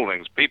clean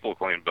buildings, people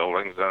clean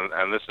buildings,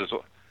 and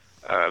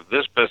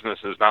this business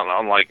is not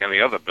unlike any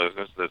other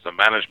business. There's a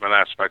management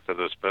aspect to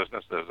this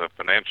business. There's a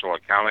financial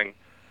accounting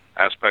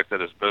aspect to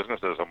this business.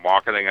 There's a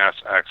marketing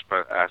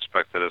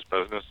aspect to this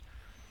business.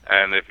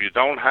 And if you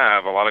don't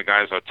have, a lot of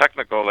guys are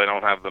technical, they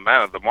don't have the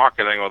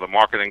marketing, or the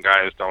marketing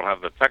guys don't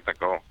have the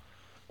technical.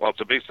 Well,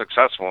 to be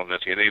successful in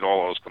this, you need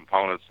all those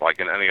components like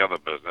in any other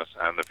business.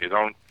 And if you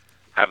don't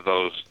have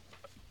those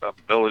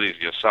abilities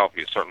yourself,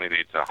 you certainly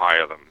need to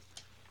hire them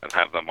and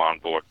have them on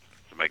board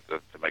to make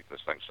this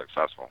thing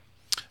successful.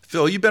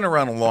 Phil, you've been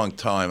around a long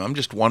time. I'm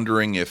just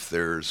wondering if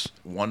there's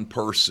one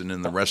person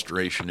in the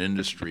restoration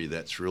industry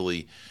that's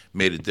really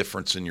made a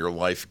difference in your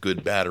life,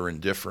 good, bad, or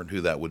indifferent,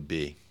 who that would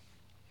be.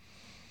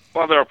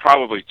 Well, there are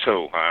probably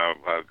two.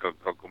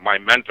 My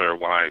mentor,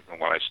 when I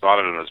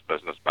started in this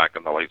business back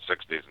in the late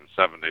 60s and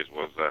 70s,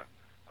 was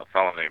a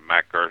fellow named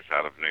Matt Gersh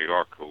out of New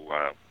York, who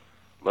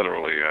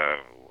literally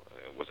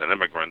was an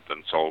immigrant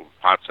and sold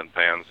pots and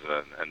pans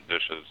and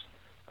dishes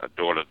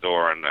door to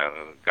door, and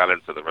got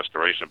into the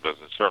restoration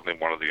business. Certainly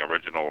one of the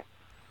original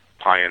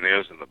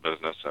pioneers in the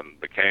business, and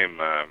became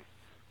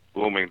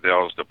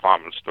Bloomingdale's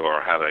department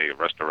store had a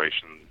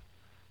restoration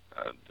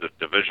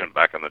division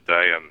back in the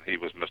day, and he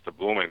was Mr.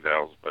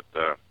 Bloomingdale's. But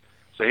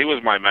so he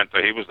was my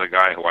mentor. He was the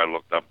guy who I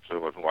looked up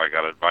to and who I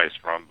got advice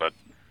from. But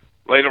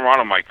later on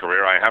in my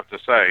career, I have to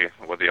say,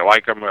 whether you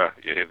like him,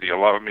 either you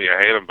love him or you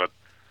hate him, but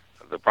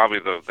probably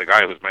the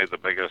guy who's made the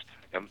biggest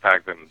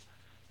impact in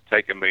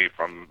taking me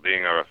from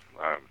being a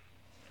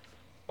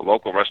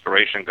local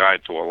restoration guy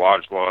to a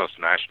large loss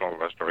national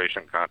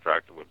restoration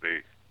contractor would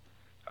be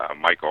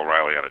Mike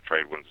O'Reilly out of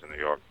Tradewinds in New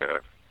York.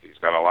 He's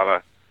got a lot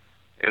of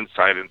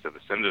insight into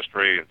this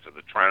industry, into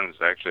the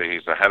trends. Actually,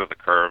 he's ahead of the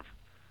curve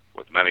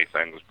with many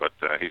things, but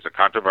he's a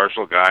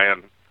controversial guy,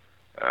 and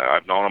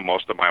I've known him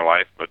most of my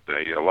life, but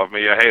you love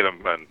me, you hate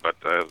him, but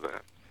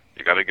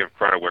you got to give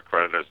credit where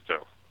credit is due.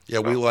 Yeah,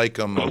 we like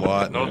him a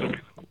lot.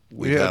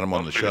 We've had him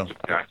on the show.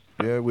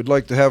 Yeah, we'd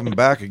like to have him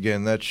back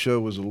again. That show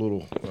was a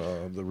little,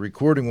 the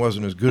recording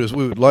wasn't as good as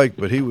we would like,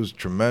 but he was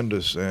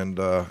tremendous, and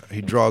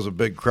he draws a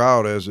big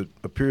crowd, as it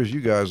appears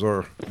you guys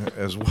are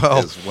as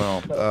well.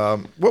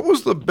 What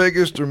was the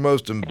biggest or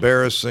most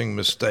embarrassing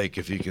mistake,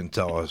 if you can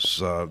tell us,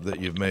 that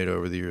you've made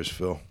over the years,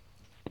 Phil?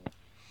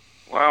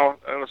 Well,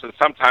 listen,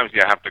 sometimes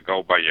you have to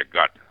go by your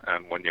gut,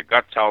 and when your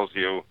gut tells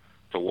you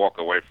to walk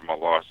away from a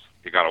loss,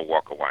 you got to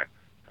walk away.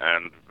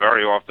 And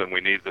very often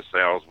we need the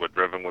sales. We're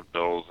driven with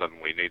bills,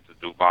 and we need to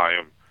do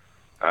volume.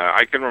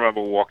 I can remember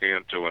walking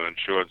into an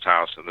insured's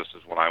house, and this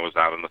is when I was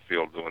out in the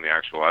field doing the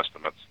actual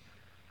estimates.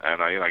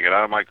 And I get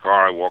out of my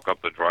car, I walk up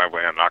the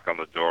driveway, I knock on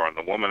the door, and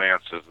the woman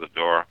answers the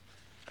door,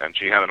 and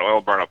she had an oil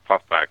burner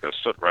puffback, a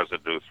soot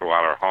residue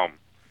throughout her home.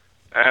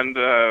 And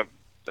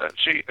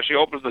she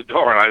opens the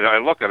door, and I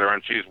look at her,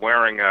 and she's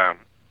wearing a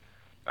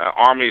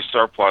Army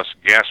surplus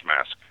gas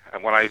mask.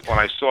 And when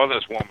I saw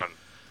this woman,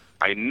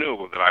 I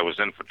knew that I was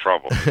in for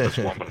trouble. This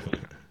woman was,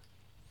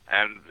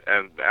 and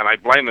I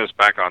blame this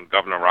back on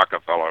Governor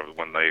Rockefeller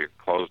when they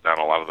closed down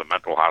a lot of the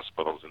mental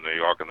hospitals in New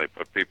York and they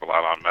put people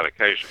out on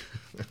medication.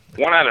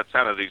 1 out of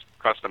 10 of these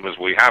customers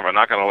we have are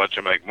not going to let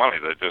you make money.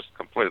 They're just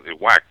completely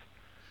whacked,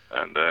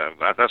 and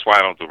that's why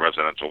I don't do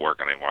residential work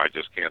anymore. I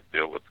just can't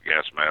deal with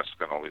gas masks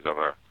and all these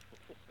other,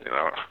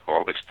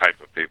 all these type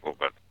of people.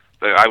 But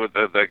I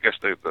guess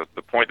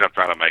the point I'm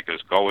trying to make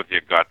is go with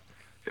your gut.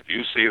 If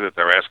you see that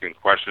they're asking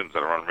questions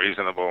that are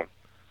unreasonable,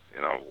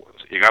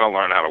 you got to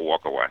learn how to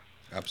walk away.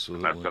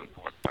 Absolutely. And that's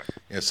important.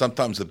 Yeah,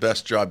 sometimes the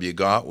best job you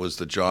got was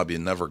the job you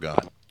never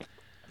got.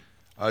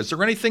 Is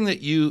there anything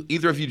that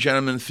either of you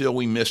gentlemen feel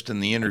we missed in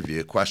the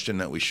interview, a question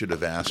that we should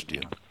have asked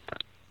you?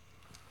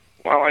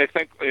 Well, I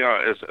think,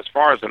 as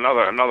far as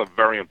another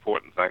very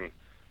important thing,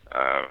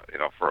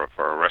 for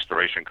a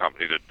restoration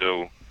company to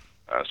do,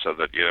 so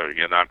that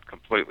you're not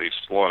completely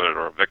slaughtered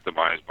or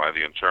victimized by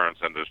the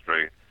insurance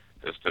industry,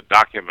 is to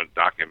document.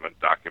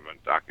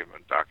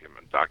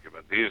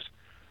 These,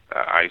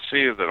 I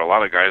see that a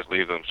lot of guys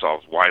leave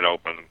themselves wide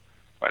open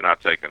by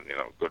not taking,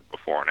 good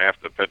before and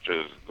after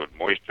pictures, good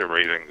moisture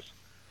readings.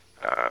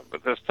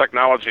 But there's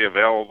technology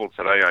available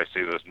today. I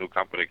see this new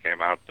company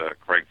came out,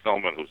 Craig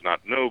Philman, who's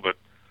not new, but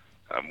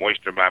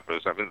moisture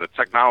mappers. I mean, the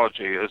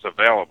technology is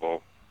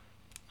available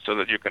so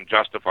that you can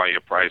justify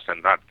your price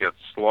and not get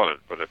slaughtered.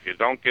 But if you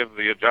don't give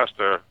the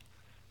adjuster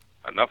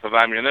enough of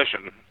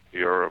ammunition,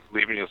 you're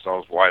leaving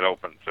yourselves wide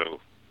open for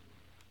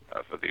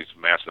these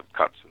massive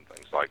cuts and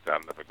things like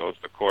that. And if it goes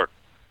to court,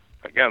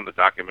 again, the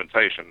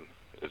documentation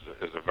is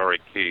a very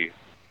key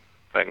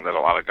thing that a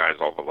lot of guys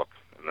overlook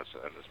in this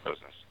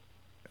business,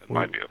 in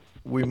my view.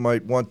 We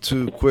might want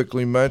to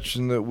quickly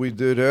mention that we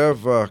did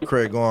have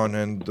Craig on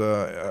on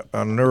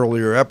an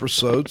earlier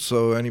episode,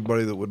 so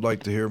anybody that would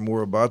like to hear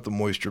more about the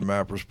Moisture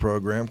Mappers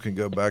program can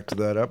go back to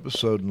that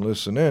episode and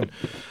listen in.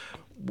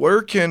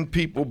 Where can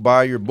people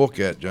buy your book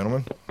at,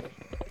 gentlemen?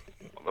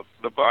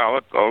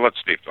 I'll let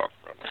Steve talk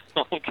for a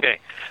minute. Okay.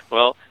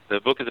 Well, the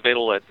book is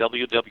available at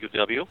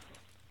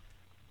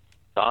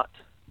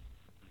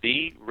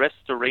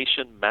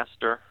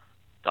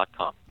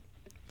www.therestorationmaster.com.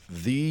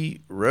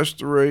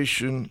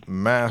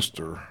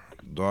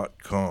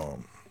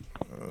 TheRestorationMaster.com.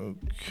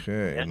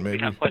 Okay. And maybe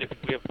we have quite a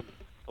few.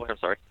 I'm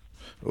sorry.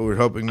 Well, we're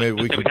hoping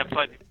maybe we can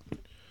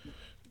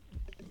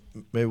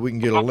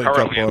get a link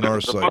up on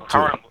our site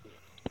too.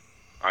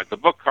 The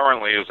book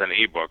currently is an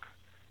ebook,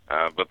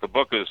 but the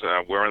book is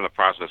we're in the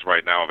process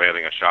right now of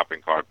adding a shopping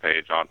cart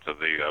page onto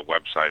the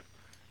website,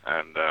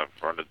 and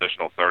for an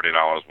additional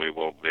 $30, we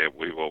will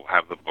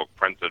have the book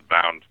printed,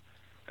 bound,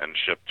 and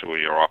shipped to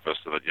your office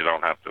so that you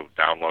don't have to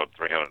download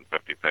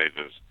 350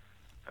 pages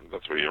and go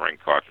through your ink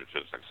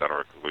cartridges,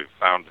 etc. Because we've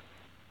found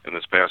in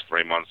this past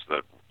 3 months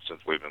that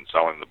since we've been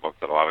selling the book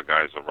that a lot of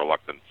guys are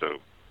reluctant to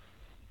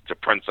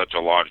print such a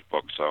large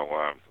book. So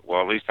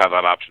we'll at least have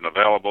that option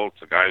available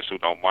to guys who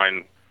don't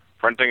mind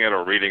printing it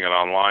or reading it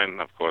online.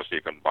 Of course,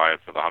 you can buy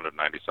it for the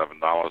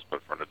 $197,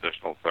 but for an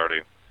additional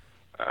 $30,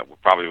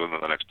 probably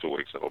within the next 2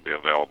 weeks, it will be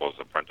available as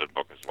a printed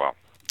book as well.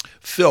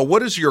 Phil,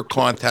 what is your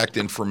contact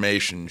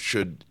information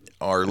should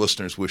our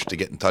listeners wish to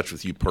get in touch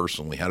with you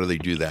personally? How do they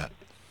do that?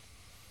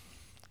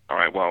 All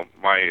right, well,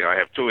 I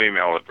have 2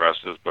 email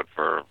addresses, but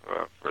for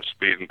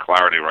speed and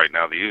clarity right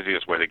now, the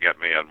easiest way to get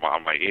me on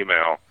my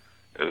email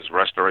is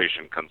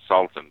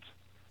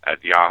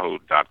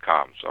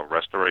restorationconsultant@yahoo.com. So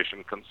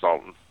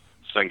restorationconsultant,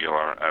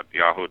 singular,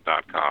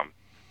 @yahoo.com.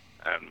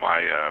 And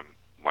my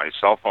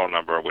cell phone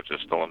number, which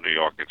is still a New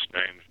York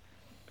exchange,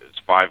 is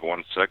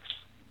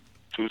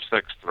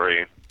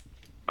 516-263-9326.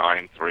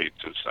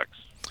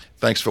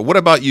 Thanks, Phil. What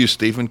about you,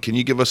 Stephen? Can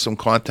you give us some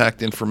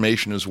contact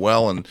information as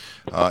well, and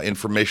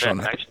information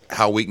on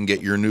how we can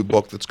get your new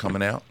book that's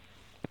coming out?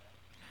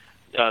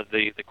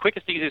 The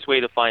quickest, easiest way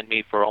to find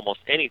me for almost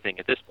anything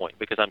at this point,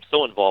 because I'm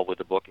so involved with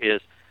the book,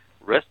 is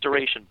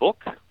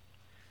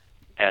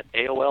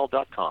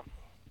restorationbook@aol.com.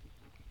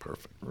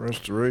 Perfect.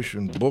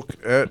 Restoration book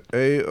at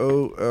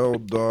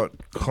AOL.com.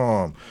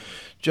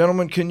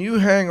 Gentlemen, can you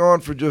hang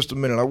on for just a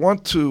minute? I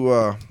want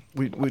to,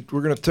 we're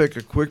going to take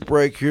a quick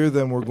break here,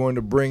 then we're going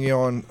to bring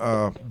on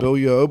Bill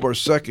Yob, our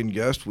second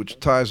guest, which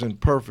ties in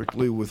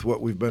perfectly with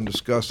what we've been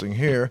discussing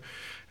here.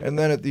 And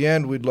then at the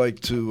end, we'd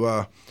like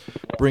to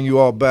bring you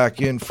all back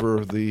in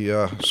for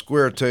the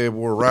square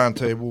table or round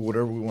table,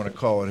 whatever we want to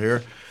call it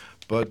here.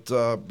 But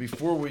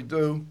before we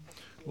do,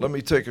 let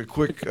me take a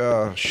quick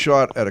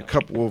shot at a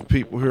couple of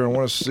people here. I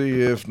want to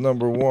see if,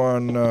 number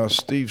one,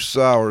 Steve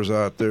Sowers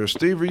out there.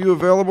 Steve, are you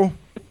available?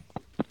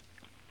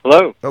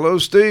 Hello. Hello,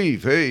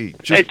 Steve. Hey.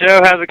 Hey,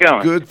 Joe. How's it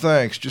going? Good,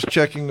 thanks. Just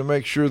checking to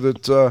make sure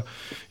that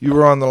you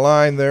were on the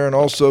line there, and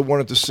also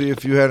wanted to see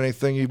if you had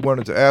anything you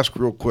wanted to ask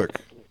real quick.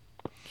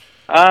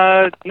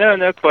 No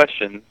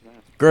question.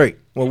 Great.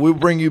 Well, we'll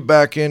bring you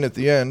back in at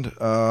the end,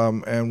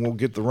 and we'll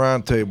get the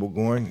round table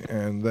going.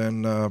 And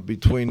then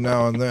between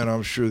now and then,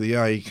 I'm sure the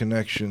IE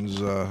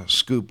Connections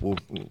scoop will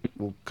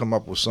come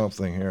up with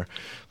something here.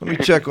 Let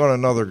me check on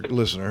another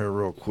listener here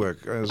real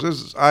quick. This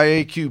is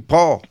IAQ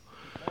Paul.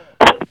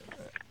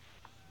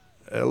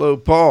 Hello,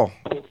 Paul.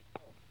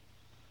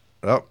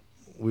 Oh,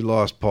 we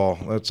lost Paul.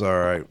 That's all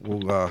right.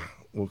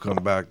 We'll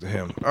come back to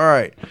him. All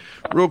right.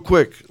 Real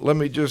quick, let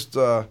me just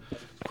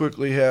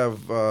quickly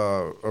have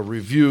a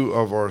review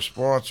of our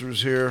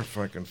sponsors here. If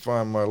I can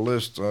find my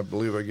list, I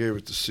believe I gave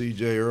it to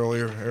CJ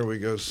earlier. Here we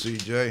go,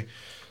 CJ.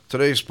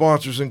 Today's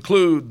sponsors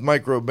include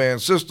Microban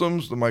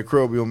Systems, the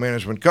microbial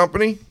management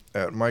company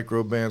at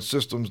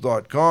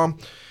microbansystems.com,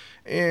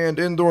 and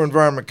Indoor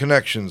Environment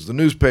Connections, the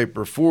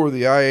newspaper for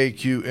the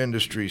IAQ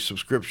industry.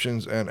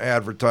 Subscriptions and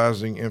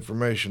advertising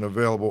information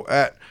available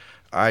at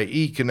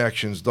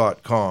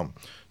ieconnections.com.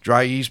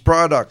 Dry Ease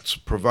Products,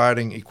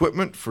 providing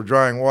equipment for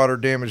drying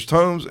water-damaged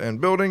homes and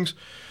buildings.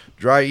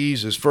 Dry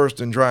Ease is first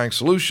in drying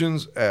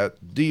solutions at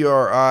dri-eaz.com.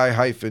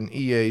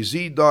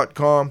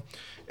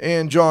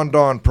 And John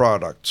Don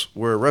Products,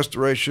 where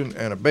restoration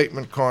and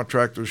abatement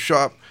contractors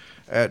shop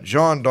at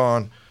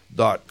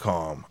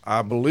jondon.com.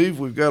 I believe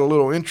we've got a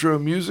little intro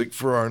music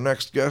for our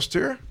next guest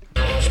here.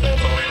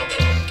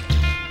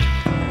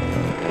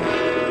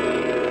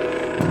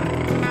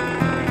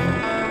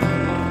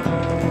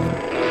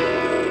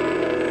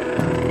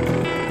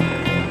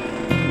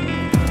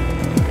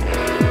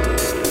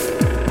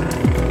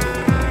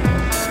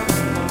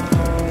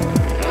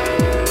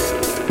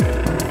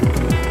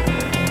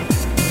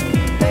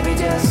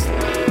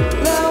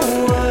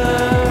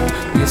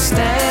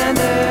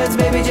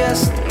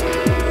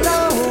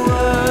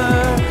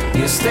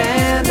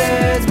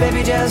 Standards,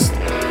 baby, just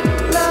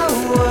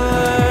lower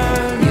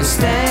your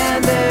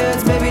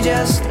standards, baby,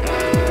 just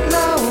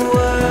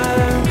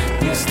lower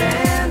your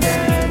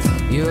standards.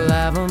 You'll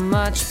have a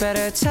much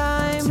better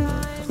time. All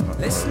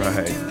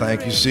right,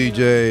 thank you,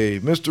 CJ.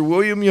 Mr.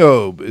 William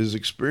Yob is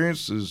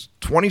experienced as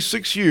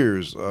 26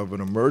 years of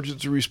an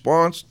emergency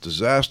response,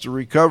 disaster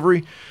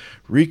recovery,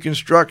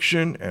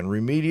 reconstruction, and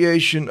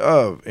remediation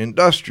of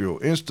industrial,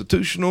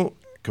 institutional,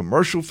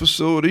 commercial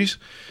facilities.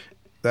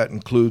 That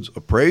includes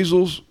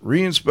appraisals,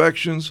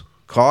 re-inspections,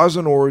 cause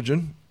and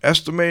origin,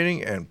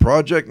 estimating, and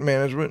project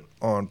management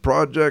on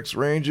projects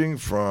ranging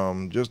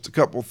from just a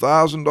couple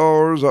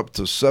 $1,000 up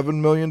to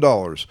 $7 million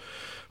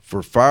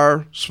for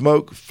fire,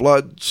 smoke,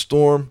 flood,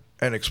 storm,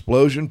 and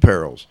explosion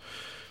perils.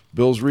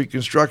 Bill's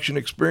reconstruction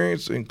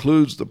experience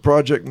includes the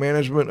project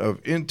management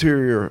of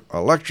interior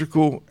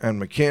electrical and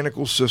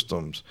mechanical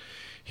systems.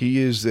 He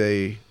is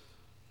a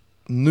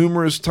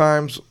numerous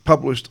times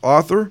published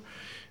author,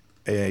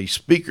 a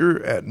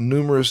speaker at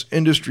numerous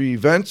industry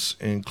events,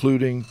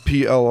 including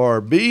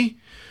PLRB.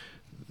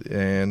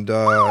 And, there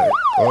we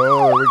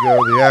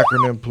go. The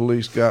acronym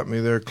police got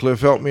me there.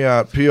 Cliff, help me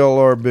out.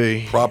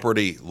 PLRB.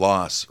 Property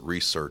Loss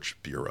Research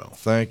Bureau.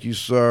 Thank you,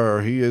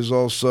 sir. He has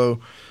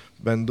also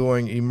been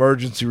doing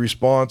emergency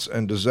response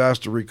and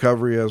disaster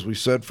recovery, as we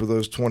said, for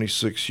those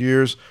 26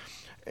 years.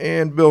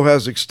 And Bill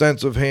has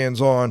extensive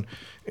hands-on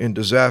in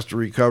disaster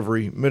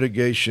recovery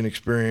mitigation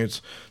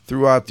experience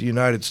throughout the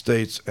United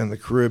States and the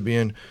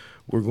Caribbean.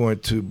 We're going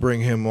to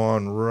bring him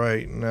on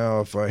right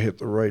now if I hit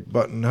the right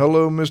button.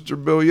 Hello, Mr.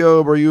 Bill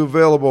Yob. Are you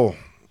available?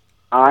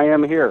 I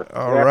am here.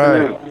 All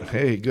right.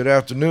 Hey, good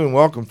afternoon.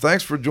 Welcome.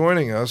 Thanks for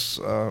joining us.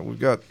 We've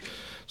got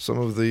some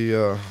of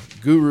the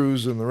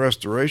gurus in the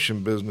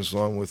restoration business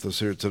on with us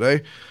here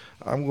today.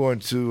 I'm going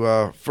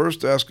to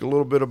first ask a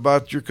little bit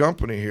about your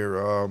company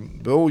here,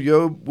 Bill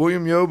Yob,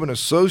 William Yob and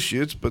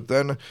Associates, but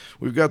then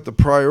we've got the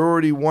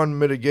Priority One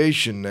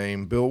Mitigation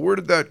name. Bill, where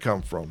did that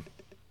come from?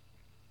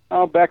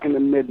 Back in the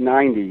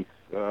mid-'90s,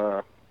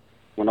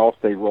 when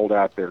Allstate rolled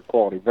out their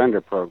quality vendor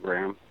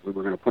program, we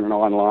were going to put an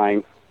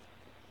online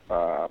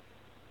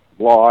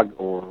blog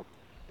or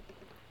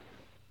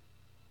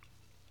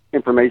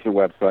information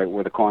website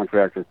where the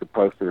contractors could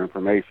post their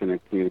information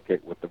and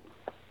communicate with the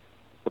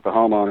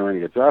homeowner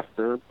and the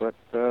adjuster, but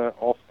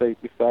Allstate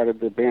decided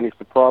to banish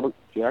the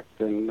project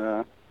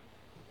and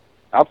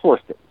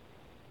outsourced it.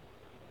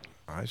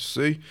 I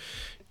see.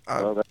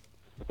 So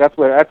that's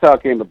how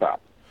it came about.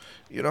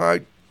 You know,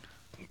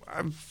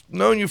 I've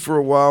known you for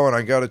a while, and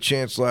I got a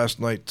chance last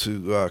night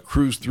to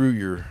cruise through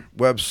your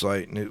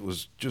website, and it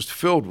was just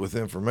filled with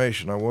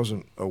information I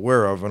wasn't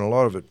aware of, and a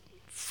lot of it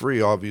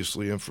free,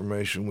 obviously,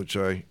 information, which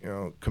I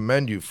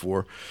commend you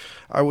for.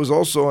 I was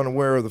also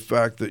unaware of the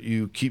fact that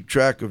you keep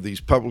track of these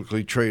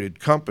publicly traded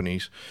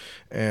companies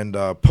and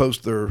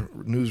post their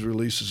news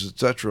releases,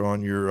 etc.,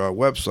 on your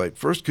website.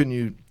 First, can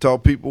you tell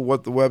people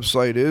what the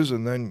website is,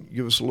 and then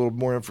give us a little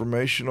more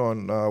information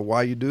on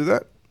why you do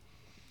that?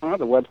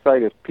 The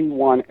website is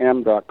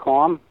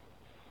p1m.com,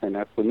 and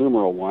that's the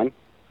numeral 1.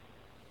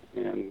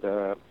 And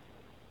about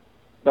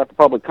the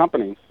public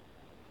companies,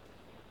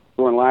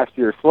 during last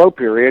year's slow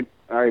period,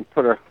 I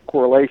put a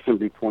correlation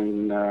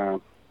between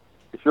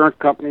insurance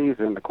companies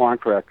and the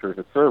contractors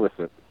that service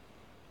it,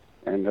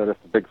 and noticed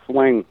a big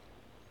swing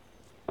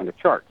on the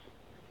charts.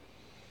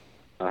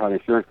 How the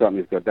insurance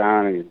companies go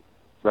down, and the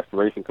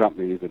restoration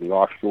companies and the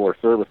offshore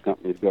service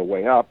companies go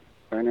way up,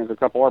 and there's a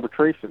couple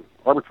arbitrage,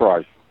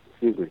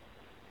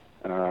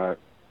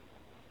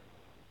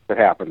 that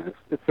happened.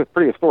 It's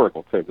pretty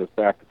historical, too. It goes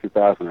back to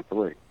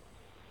 2003.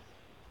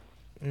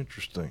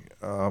 Interesting.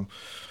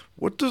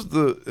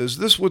 Is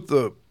this with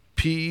the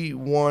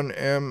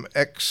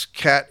P1MX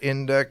CAT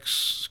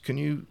index? Can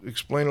you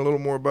explain a little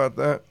more about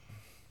that?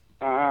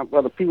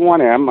 Well, the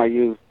P1M, I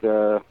used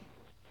that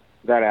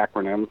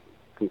acronym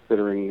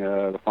considering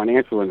the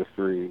financial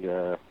industry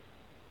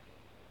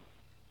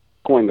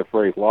coined the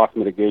phrase loss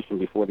mitigation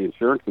before the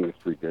insurance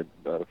industry did,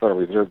 the Federal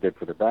Reserve did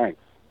for the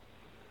banks.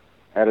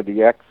 Added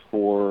the X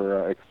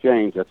for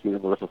exchange, that's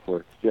universal for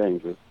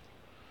exchanges,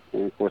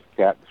 and of course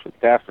CAT is for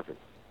catastrophe.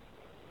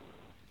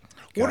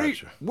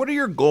 Gotcha. What are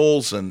your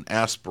goals and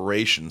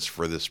aspirations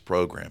for this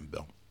program,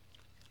 Bill?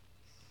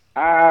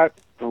 To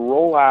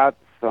roll out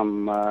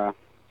some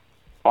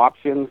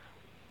options,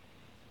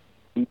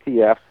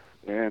 ETFs,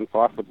 and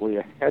possibly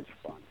a hedge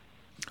fund.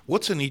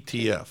 What's an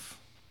ETF?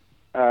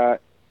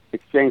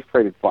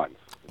 Exchange-traded funds.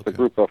 It's a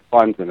group of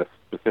funds in a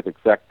specific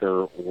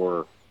sector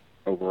or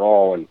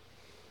overall, and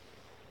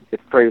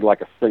it's traded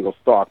like a single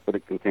stock, but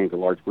it contains a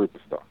large group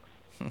of stocks.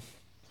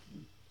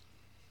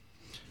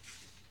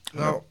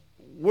 Now,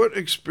 what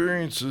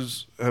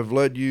experiences have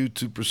led you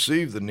to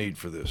perceive the need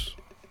for this?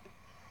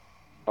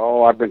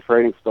 Oh, I've been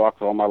trading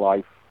stocks all my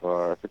life.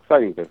 It's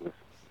exciting business,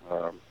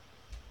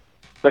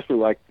 especially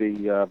like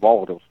the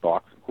volatile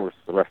stocks. Of course,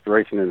 the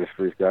restoration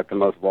industry's got the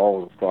most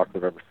volatile stocks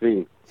I've ever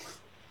seen.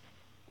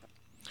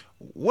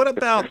 What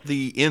about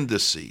the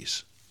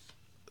indices?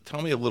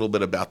 Tell me a little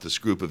bit about this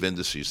group of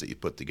indices that you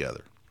put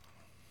together.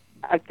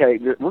 Okay,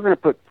 we're going to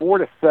put 4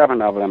 to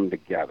 7 of them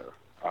together,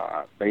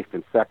 based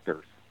in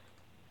sectors,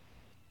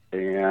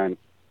 and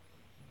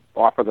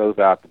offer those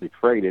out to be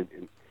traded.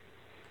 And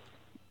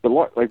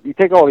like you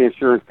take all the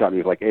insurance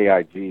companies like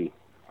AIG,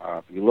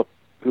 if you look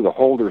who the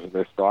holders of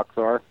their stocks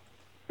are,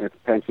 it's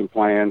pension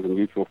plans and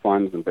mutual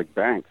funds and big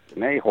banks,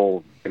 and they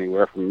hold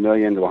anywhere from $1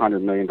 million to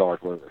 $100 million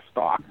worth of their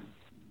stock.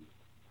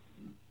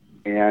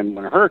 And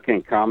when a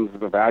hurricane comes,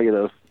 the value of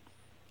those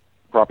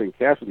property and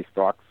casualty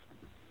stocks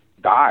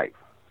dive,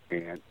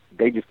 and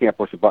they just can't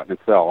push a button and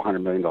sell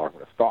 $100 million worth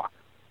of stock.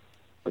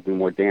 They do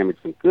more damage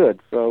than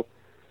good. So,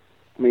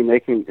 I mean, they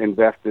can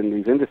invest in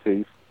these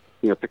indices,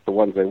 pick the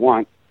ones they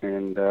want,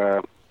 and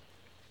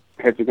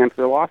hedge against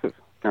their losses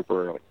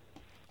temporarily.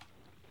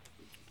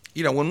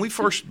 When we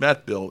first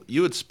met, Bill,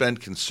 you had spent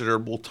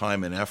considerable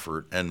time and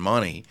effort and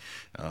money.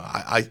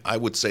 I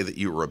would say that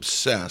you were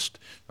obsessed,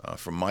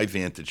 from my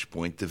vantage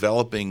point,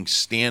 developing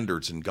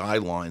standards and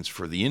guidelines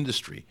for the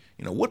industry.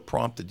 What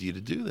prompted you to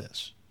do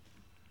this?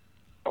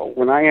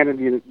 When I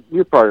entered,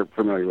 you're probably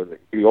familiar with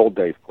the old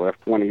days, Cliff,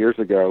 20 years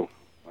ago,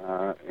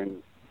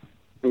 and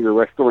when you're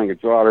restoring a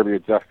job, every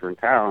adjuster in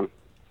town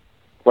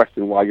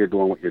questioned why you're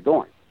doing what you're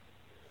doing.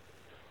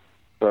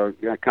 So,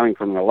 coming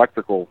from an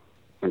electrical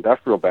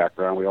industrial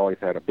background, we always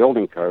had a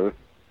building code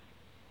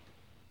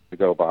to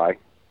go by,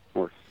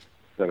 or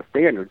set of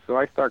standards. So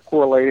I start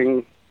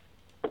correlating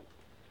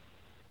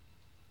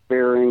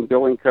varying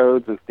building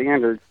codes and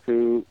standards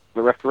to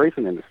the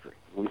restoration industry.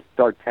 We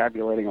start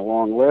tabulating a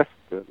long list,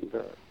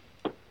 and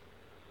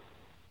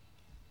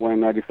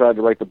when I decided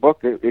to write the book,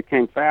 it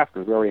came fast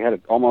because we already had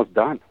it almost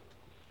done.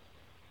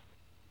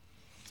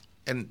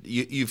 And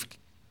you've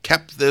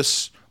kept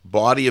this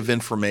body of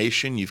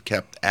information, you've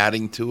kept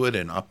adding to it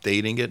and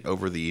updating it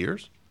over the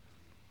years?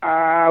 We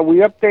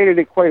updated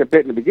it quite a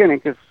bit in the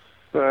beginning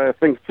because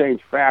things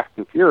change fast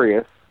and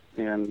furious.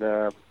 And,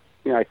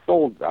 I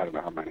sold, I don't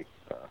know how many,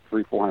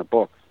 300-400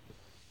 books.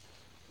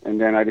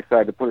 And then I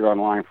decided to put it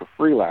online for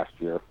free last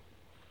year.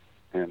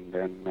 And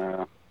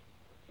then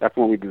that's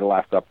when we did the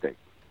last update.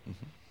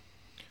 Mm-hmm.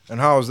 And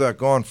how has that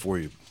gone for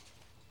you?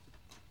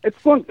 It's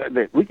fun.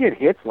 We get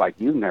hits like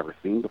you've never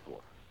seen before.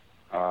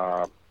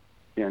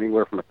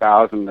 Anywhere from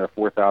 1,000 to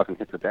 4,000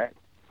 hits a day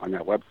on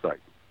that website.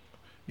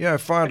 Yeah, I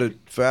found it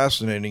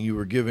fascinating. You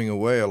were giving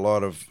away a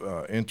lot of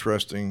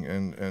interesting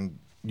and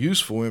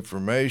useful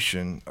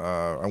information.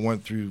 I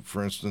went through,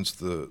 for instance,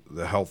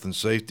 the health and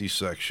safety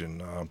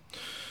section.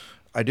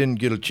 I didn't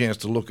get a chance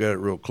to look at it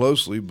real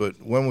closely,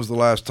 but when was the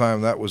last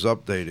time that was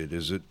updated?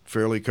 Is it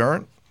fairly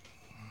current?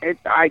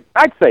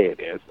 I'd say it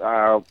is.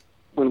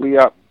 When we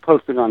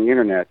posted on the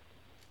internet,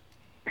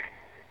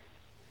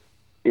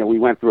 we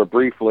went through it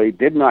briefly.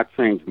 Did not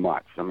change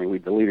much. I mean, we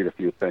deleted a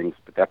few things,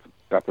 but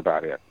that's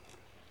about it.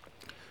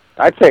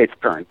 I'd say it's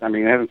current. I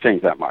mean, it hasn't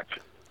changed that much.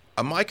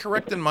 Am I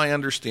correct in my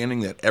understanding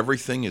that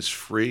everything is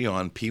free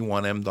on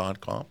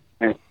P1M.com?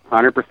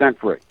 100%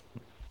 free.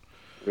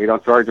 We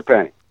don't charge a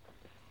penny.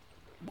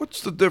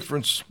 What's the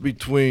difference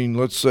between,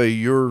 let's say,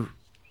 your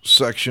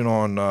section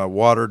on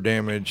water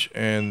damage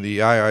and the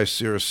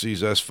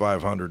IICRC's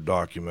S500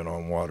 document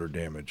on water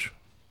damage?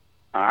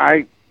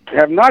 I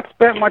have not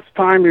spent much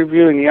time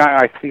reviewing the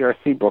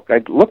IICRC book.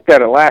 I looked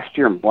at it last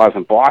year while I was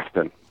in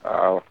Boston.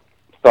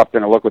 Stopped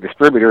in a local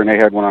distributor, and they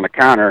had one on the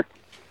counter.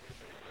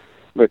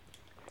 But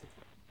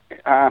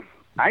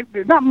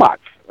not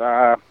much.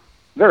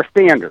 They're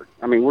standard.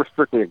 I mean, we're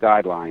strictly a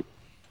guideline.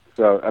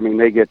 So, I mean,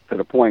 they get to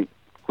the point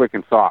quick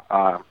and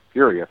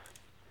furious,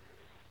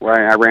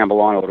 where I ramble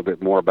on a little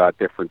bit more about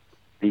different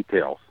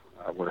details,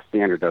 where a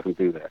standard doesn't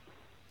do that.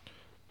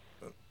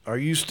 Are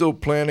you still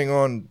planning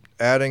on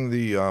adding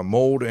the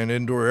mold and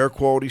indoor air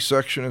quality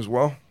section as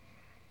well?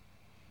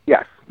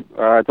 Yes.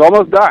 It's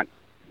almost done.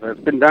 It's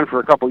been done for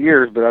a couple of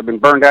years, but I've been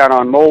burned out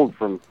on mold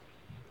from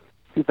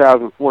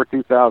 2004,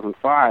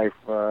 2005,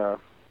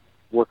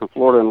 working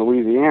Florida and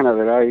Louisiana,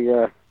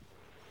 that if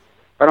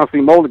I don't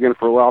see mold again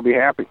for a while, I'll be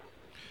happy.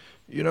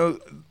 You know,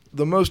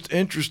 the most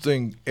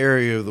interesting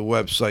area of the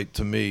website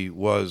to me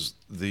was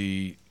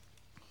the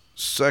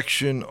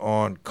section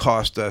on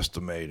cost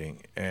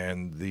estimating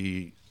and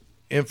the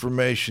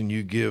information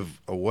you give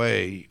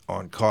away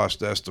on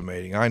cost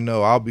estimating. I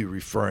know I'll be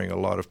referring a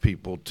lot of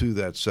people to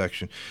that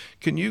section.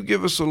 Can you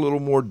give us a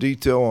little more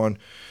detail on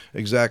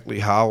exactly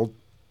how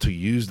to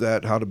use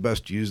that, how to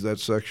best use that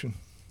section?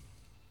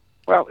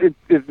 Well,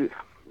 the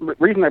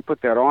reason I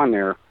put that on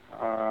there,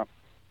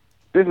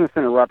 business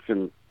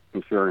interruption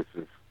insurance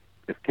is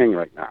king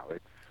right now.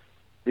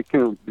 It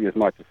can be as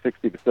much as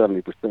 60 to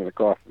 70% of the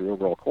cost of the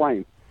overall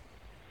claim.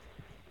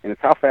 And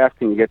it's how fast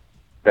can you get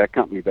that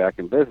company back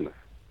in business.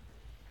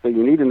 So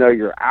you need to know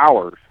your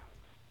hours,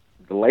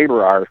 the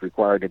labor hours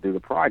required to do the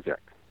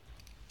project.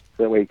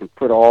 So that way you can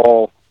put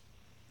all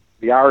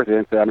the hours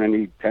in. So I'm going to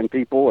need 10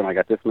 people, and I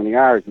got this many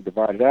hours. You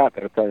divide it out.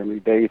 That'll tell you how many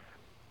days,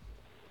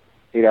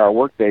 8-hour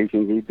work days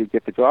you need to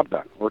get the job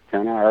done. Work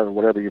 10 hours,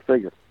 whatever you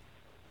figure.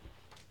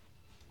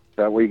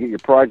 That way you get your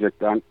project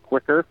done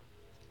quicker.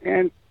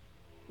 And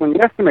when you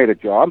estimate a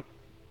job,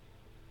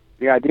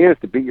 the idea is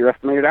to beat your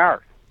estimated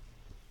hours.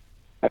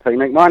 That's how you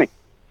make money.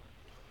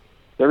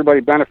 So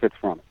everybody benefits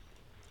from it.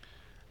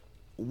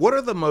 What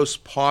are the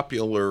most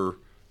popular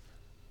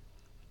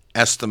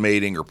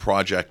estimating or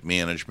project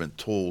management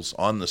tools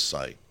on the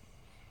site?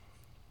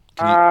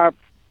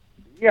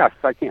 Yes,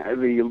 I can.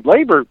 The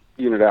labor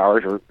unit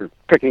hours are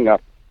picking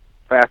up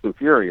fast and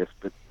furious,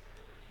 but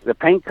the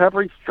paint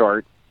coverage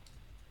chart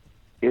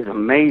is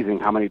amazing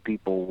how many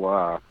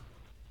people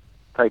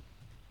type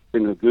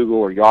into Google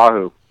or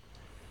Yahoo,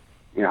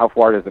 how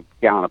far does a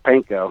gallon of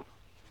paint go?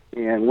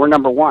 And we're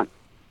number one.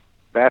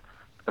 That's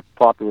a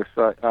popular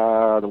site.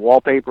 The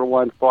wallpaper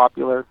one's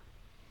popular.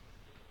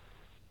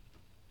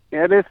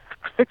 Yeah, there's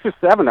 6 or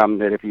 7 of them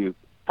that if you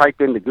type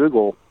into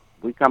Google,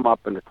 we come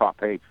up in the top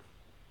page.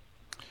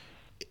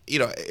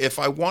 If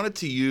I wanted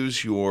to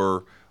use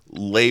your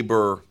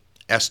labor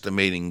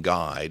estimating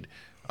guide,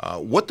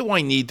 what do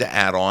I need to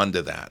add on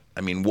to that?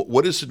 I mean,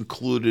 what is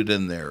included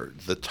in there?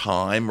 The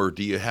time, or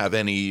do you have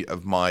any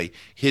of my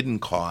hidden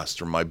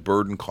costs or my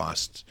burden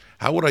costs?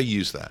 How would I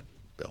use that,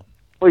 Bill?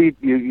 Well,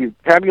 you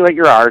tabulate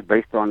your hours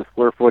based on the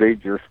square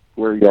footage or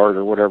square yard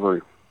or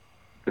whatever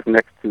is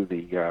next to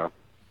the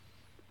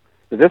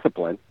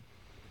discipline.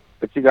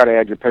 But you got to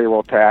add your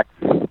payroll tax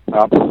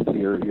up,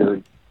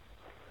 your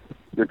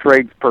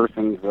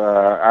tradesperson's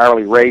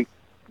hourly rate.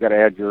 You got to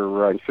add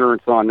your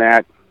insurance on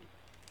that.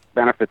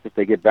 Benefits if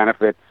they get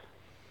benefits,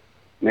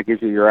 and that gives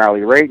you your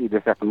hourly rate. You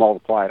just have to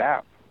multiply it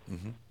out.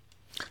 Mm-hmm.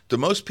 Do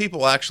most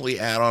people actually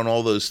add on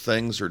all those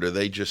things, or do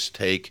they just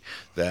take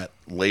that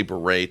labor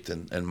rate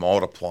and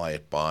multiply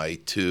it by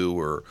 2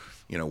 or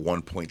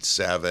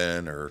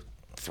 1.7 or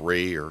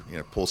 3 or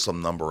pull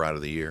some number out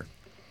of the air?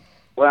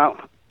 Well,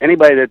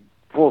 anybody that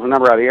pulls a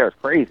number out of the air is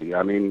crazy.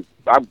 I mean,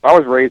 I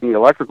was raised in the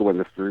electrical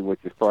industry, which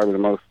is probably the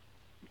most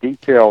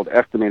detailed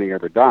estimating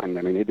ever done.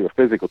 I mean, they do a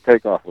physical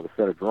takeoff with a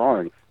set of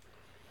drawings.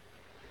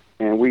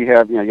 And we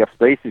have, you have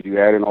spaces you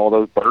add in all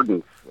those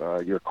burdens,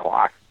 your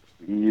costs.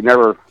 You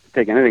never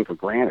take anything for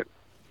granted.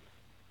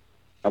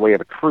 That way you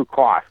have a true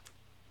cost,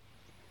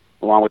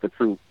 along with the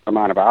true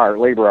amount of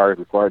labor hours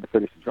required to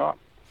finish the job.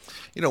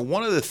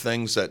 One of the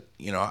things that,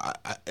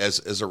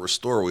 as a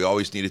restorer, we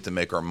always needed to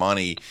make our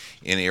money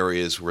in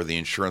areas where the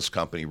insurance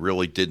company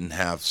really didn't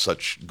have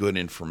such good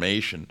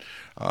information.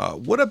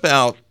 What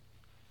about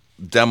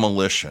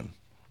demolition?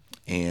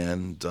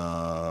 And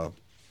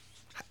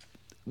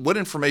what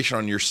information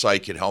on your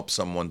site could help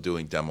someone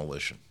doing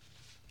demolition?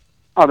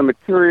 Oh, the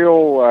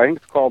material, I think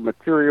it's called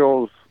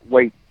materials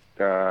weight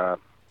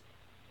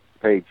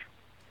page.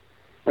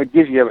 It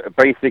gives you a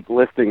basic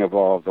listing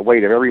of the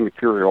weight of every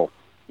material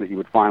that you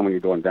would find when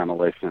you're doing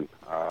demolition.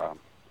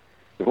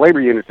 The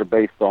labor units are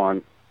based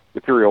on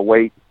material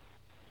weight,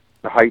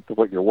 the height of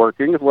what you're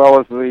working, as well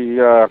as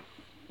the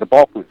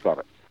bulkness of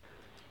it.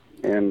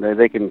 And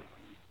they can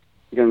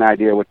get an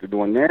idea of what they're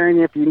doing there. And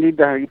if you need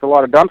to use a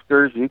lot of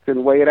dumpsters, you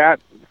can weigh it out,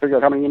 figure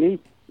out how many you need,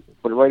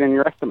 put it right in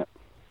your estimate.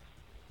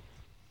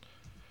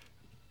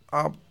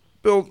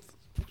 Bill,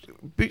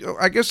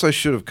 I guess I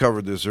should have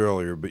covered this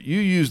earlier, but you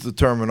used the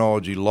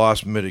terminology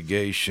loss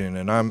mitigation,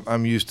 and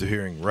I'm used to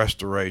hearing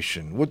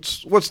restoration.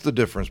 What's the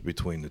difference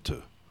between the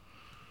two?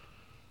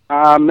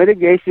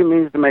 Mitigation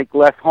means to make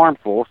less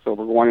harmful, so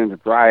we're wanting to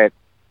dry it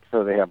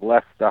so they have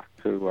less stuff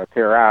to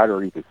tear out,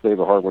 or you can save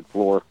a hardwood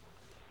floor.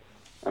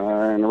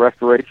 And the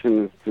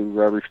restoration is to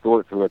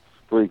restore it to its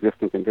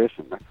pre-existing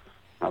condition. That's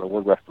how the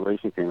word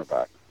restoration came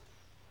about.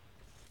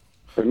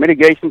 But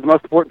mitigation is the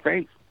most important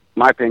phase, in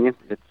my opinion.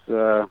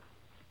 It's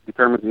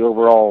determines the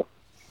overall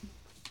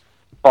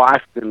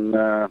cost and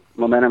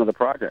momentum of the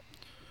project.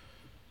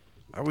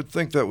 I would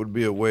think that would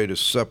be a way to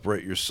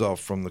separate yourself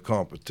from the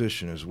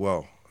competition as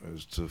well,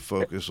 is to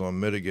focus on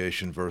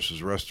mitigation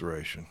versus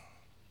restoration.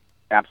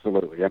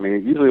 Absolutely. I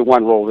mean, usually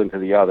one rolls into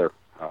the other.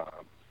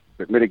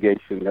 But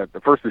mitigation,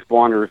 the first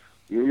responders,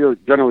 you're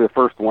generally the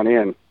first one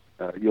in.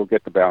 You'll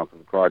get the balance of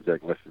the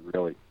project unless you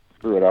really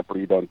screw it up or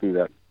you don't do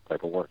that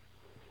type of work.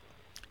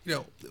 You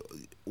know,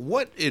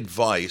 what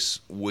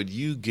advice would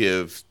you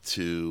give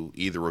to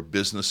either a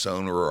business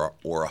owner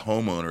or a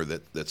homeowner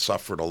that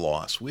suffered a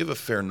loss? We have a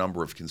fair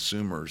number of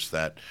consumers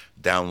that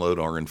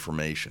download our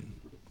information.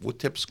 What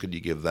tips could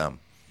you give them?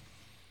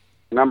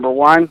 Number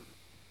one,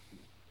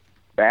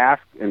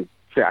 ask and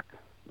check.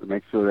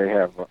 Make sure they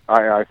have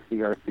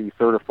IICRC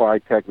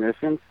certified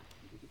technicians.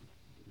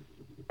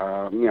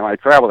 I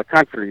travel the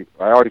country.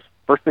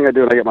 First thing I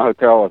do when I get my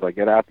hotel is I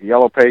get out the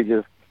yellow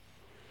pages,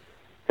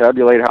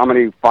 tabulate how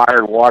many fire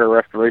and water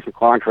restoration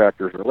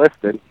contractors are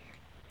listed.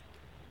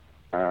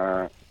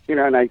 And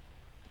when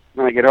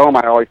I get home,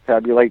 I always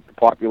tabulate the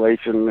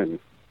population and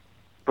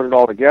put it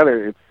all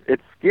together.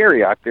 It's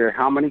scary out there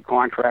how many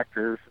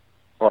contractors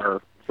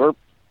are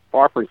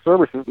offering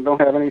services and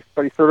don't have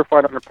anybody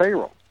certified on their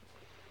payroll.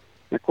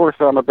 And of course,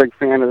 I'm a big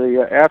fan of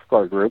the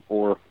ASCAR group,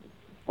 or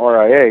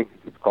RIA,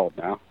 it's called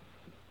now,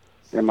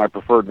 and my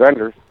preferred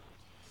vendors.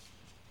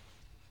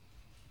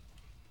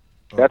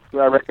 That's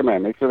what I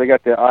recommend. Make sure they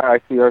got the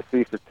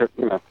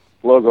IICRC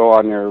logo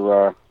on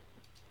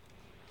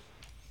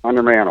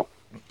their mantle.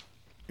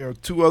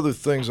 Two other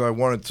things I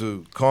wanted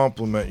to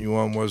compliment you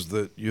on was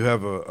that you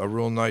have a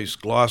real nice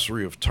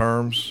glossary of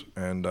terms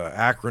and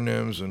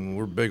acronyms, and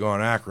we're big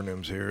on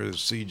acronyms here. As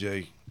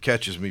CJ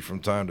catches me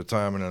from time to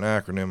time in an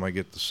acronym, I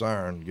get the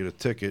siren, get a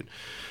ticket.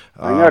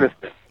 I noticed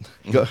it.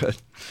 Go ahead.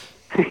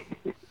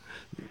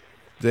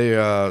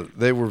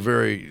 They were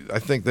I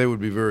think they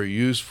would be very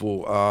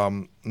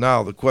useful.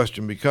 Now the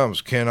question becomes,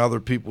 can other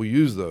people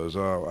use those?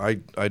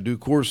 I do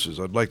courses.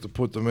 I'd like to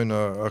put them in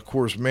a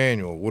course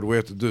manual. What do we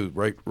have to do?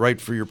 Write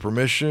for your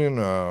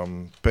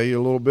permission? Pay you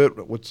a little bit?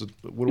 What do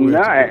we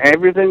have to do?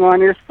 Everything on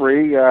here is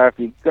free. If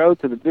you go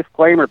to the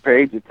disclaimer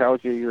page, it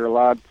tells you you're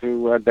allowed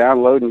to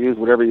download and use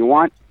whatever you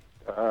want.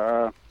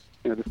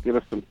 Just give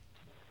us some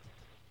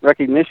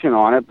recognition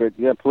on it. But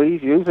yeah,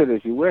 please use it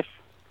as you wish.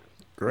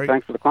 Great.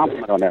 Thanks for the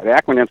compliment on that. The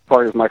acronyms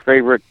part is my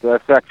favorite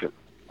section.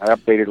 I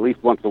update it at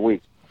least once a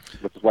week,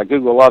 which is why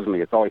Google loves me.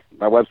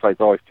 My website's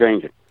always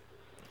changing.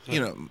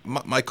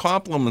 My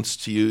compliments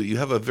to you. You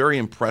have a very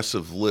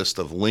impressive list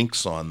of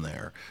links on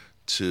there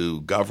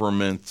to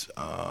government,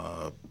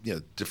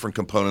 different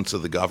components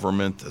of the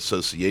government,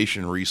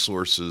 association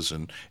resources,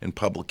 and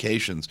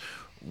publications.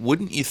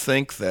 Wouldn't you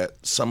think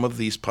that some of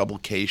these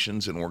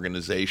publications and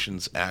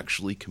organizations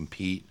actually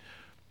compete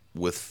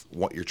with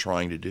what you're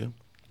trying to do?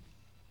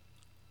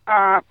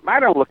 I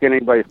don't look at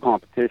anybody's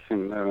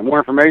competition. The more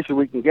information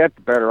we can get,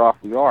 the better off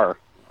we are.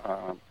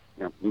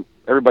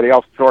 Everybody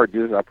else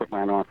charges. I put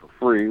mine on for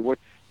free, which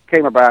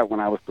came about when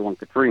I was doing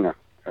Katrina.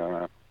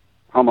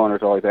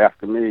 Homeowners always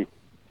asking me,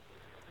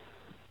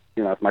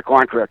 it's my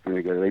contractor.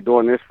 Are they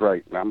doing this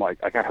right? And I'm like,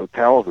 I got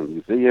hotels and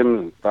museums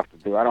and stuff to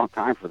do. I don't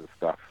have time for this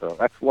stuff. So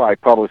that's why I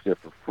publish it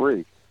for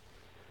free.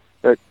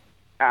 But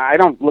I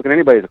don't look at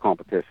anybody as a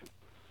competition,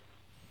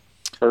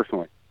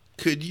 personally.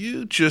 Could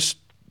you just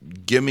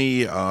give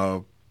me,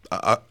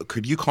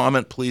 could you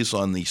comment, please,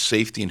 on the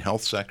safety and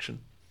health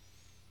section?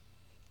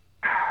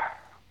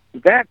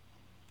 That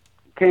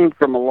came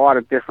from a lot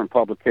of different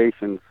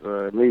publications,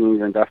 leading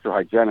your industrial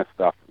hygienist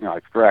stuff. I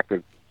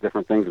extracted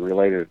different things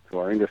related to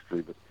our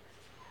industry. But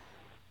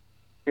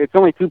it's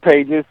only 2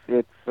 pages.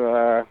 It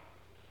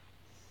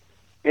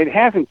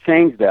hasn't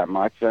changed that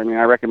much. I mean,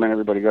 I recommend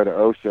everybody go to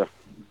OSHA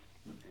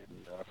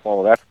and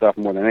follow that stuff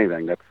more than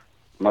anything. That's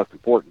the most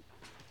important.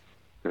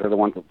 They're the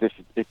ones that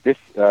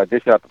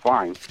dish out the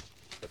fines.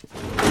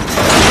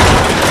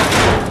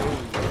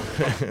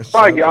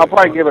 I'll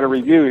probably give it a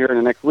review here in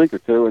the next week or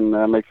two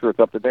and make sure it's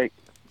up to date.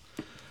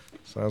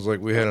 Sounds like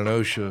we had an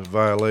OSHA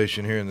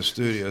violation here in the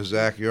studio.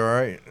 Zach, you all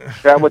right?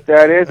 Is that what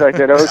that is? I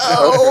said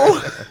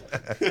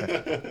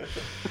OSHA.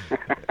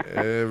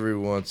 Every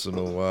once in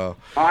a while.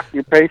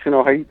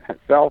 Occupational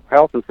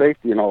health and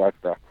safety and all that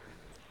stuff.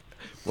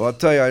 Well, I'll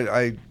tell you,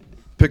 I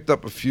picked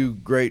up a few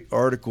great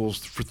articles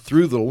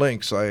through the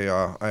links.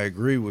 I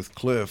agree with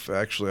Cliff.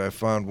 Actually, I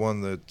found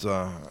one that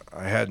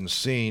I hadn't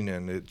seen,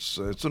 and it's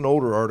an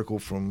older article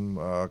from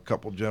a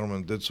couple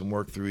gentlemen that did some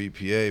work through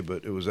EPA,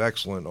 but it was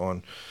excellent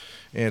on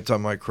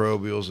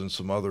antimicrobials and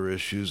some other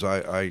issues.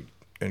 I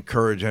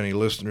encourage any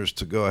listeners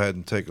to go ahead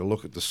and take a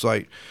look at the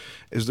site.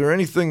 Is there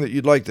anything that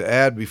you'd like to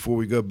add before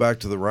we go back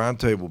to the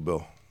roundtable,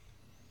 Bill?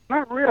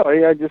 Not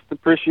really. I just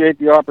appreciate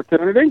the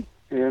opportunity.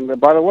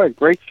 And by the way,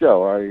 great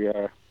show.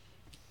 I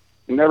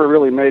never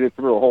really made it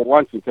through a whole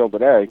lunch until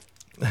today.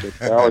 But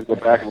I always go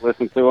back and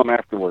listen to them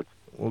afterwards.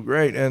 Well,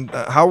 great. And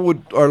how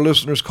would our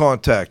listeners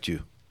contact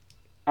you?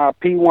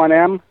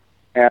 P1M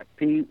at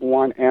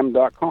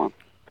P1M.com.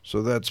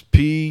 So that's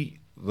P1M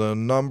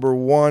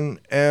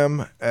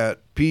at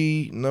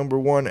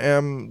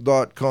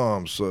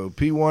P1M.com. So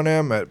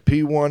P1M at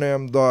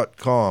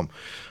P1M.com.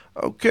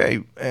 Okay,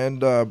 and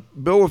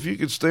Bill, if you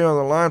could stay on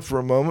the line for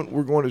a moment,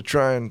 we're going to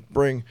try and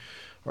bring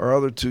our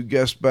other two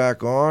guests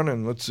back on,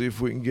 and let's see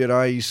if we can get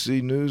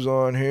IEC News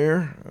on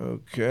here.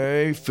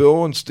 Okay,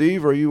 Phil and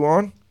Steve, are you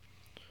on?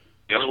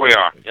 Yes, we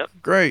are. Yep.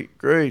 Great.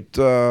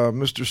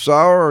 Mr.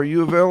 Sauer, are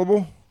you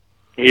available?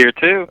 Here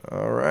too.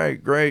 All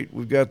right, great.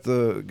 We've got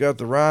the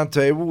round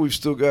table. We've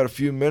still got a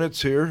few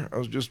minutes here. I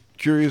was just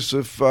curious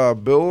if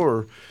Bill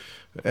or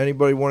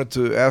anybody wanted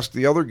to ask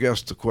the other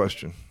guest a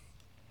question.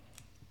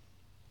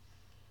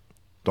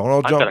 Don't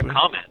all jump in. I've got a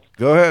comment.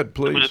 Go ahead,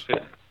 please.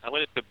 I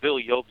went into Bill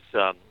Yob's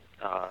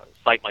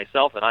site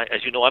myself, and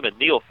as you know, I'm a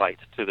neophyte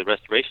to the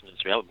restoration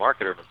industry. I'm a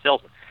marketer and a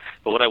salesman.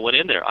 But when I went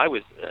in there, I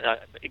was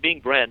being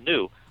brand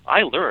new.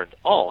 I learned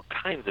all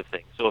kinds of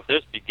things. So if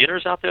there's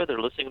beginners out there that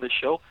are listening to this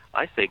show,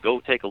 I say go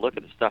take a look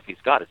at the stuff he's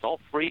got. It's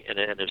all free, and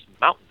there's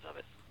mountains of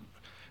it.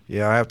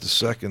 Yeah, I have to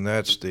second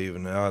that,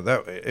 Stephen.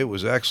 It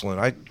was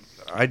excellent.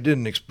 I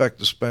didn't expect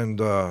to spend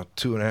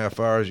 2.5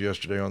 hours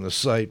yesterday on the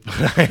site,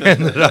 but I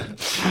ended up.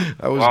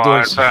 I was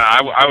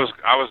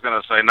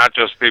going to say not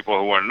just people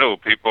who are new,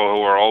 people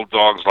who are old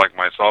dogs like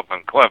myself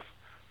and Cliff.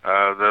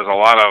 There's a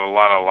lot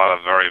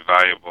of very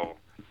valuable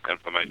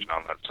information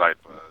on that site.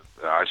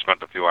 I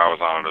spent a few hours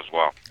on it as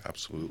well.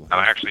 Absolutely. And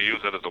I actually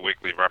use it as a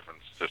weekly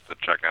reference just to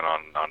check in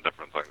on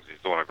different things. He's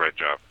doing a great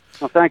job.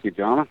 Well, thank you,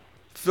 gentlemen.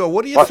 Phil,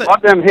 what do you think?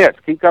 Love them hits.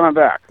 Keep coming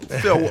back.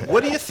 Phil,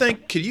 what do you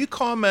think? Could you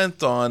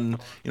comment on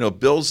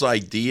Bill's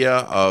idea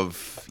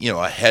of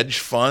a hedge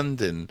fund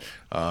and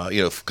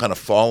kind of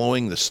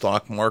following the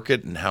stock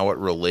market and how it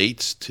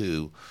relates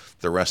to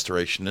the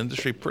restoration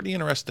industry? Pretty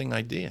interesting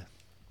idea.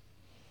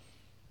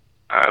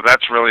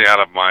 That's really out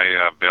of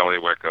my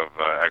bailiwick of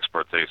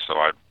expertise, so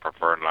I'd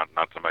prefer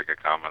not to make a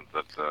comment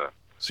that.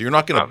 So you're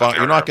not going to buy.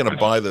 You're not going to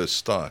buy those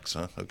stocks,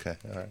 huh? Okay,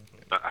 all right.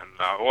 No,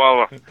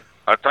 well,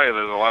 I'll tell you,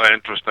 there's a lot of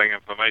interesting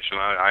information.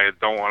 I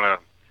don't want to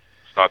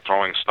start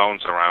throwing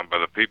stones around,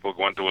 but if people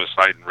go into his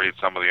site and read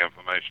some of the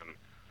information,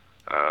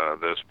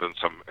 there's been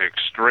some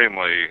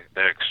extremely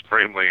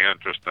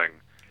interesting,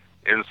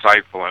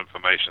 insightful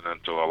information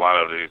into a lot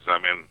of these. I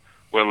mean,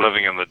 we're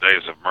living in the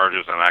days of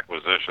mergers and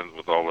acquisitions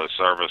with all the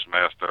Service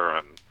Master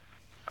and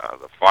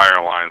the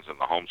fire lines and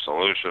the home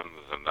solutions,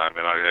 and I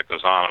mean, it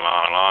goes on and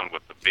on and on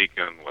with the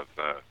beacon. With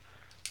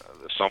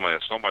there's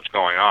so much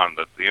going on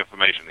that the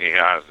information he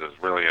has is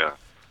really an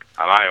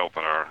eye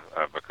opener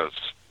because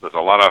there's a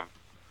lot of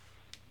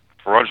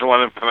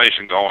fraudulent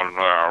information going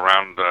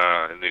around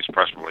in these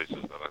press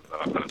releases that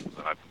I've been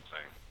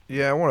seeing.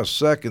 Yeah, I want to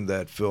second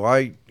that, Phil.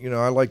 I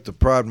like to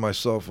pride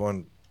myself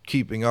on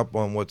keeping up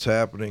on what's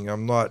happening.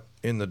 I'm not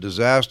in the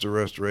disaster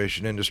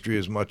restoration industry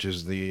as much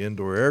as the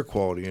indoor air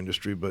quality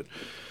industry, but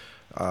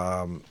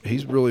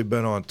he's really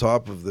been on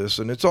top of this,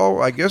 and it's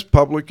all, I guess,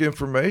 public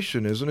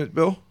information, isn't it,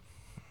 Bill?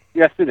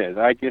 Yes, it is.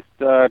 I just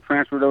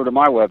transferred over to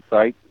my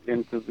website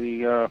into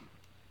the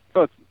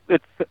so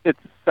it's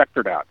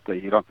sectored out, so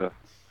you don't have to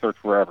search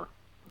forever.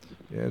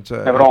 Yeah,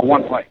 have it all in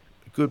one place.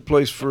 Good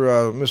place for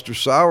Mr.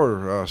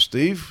 Sauer.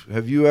 Steve,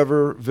 have you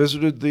ever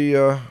visited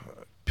the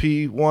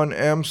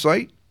P1M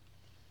site?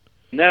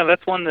 No,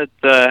 that's one that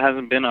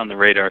hasn't been on the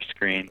radar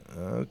screen.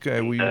 Okay,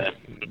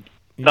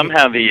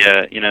 somehow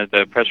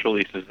the press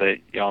releases that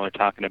y'all are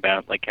talking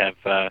about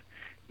have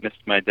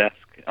missed my desk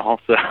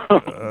also.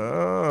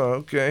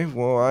 Okay.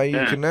 Well, IE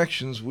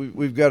Connections,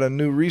 we've got a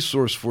new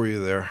resource for you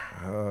there.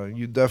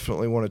 You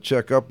definitely want to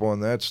check up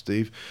on that,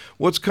 Steve.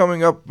 What's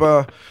coming up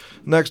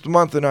next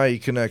month in IE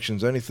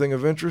Connections? Anything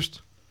of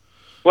interest?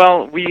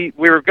 Well, we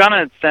were going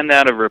to send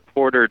out a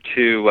reporter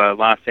to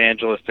Los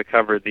Angeles to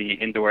cover the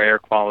indoor air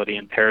quality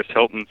in Paris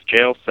Hilton's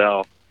jail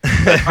cell.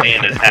 But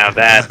seeing as how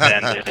that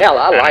ended. Hell,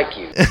 I like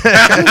you.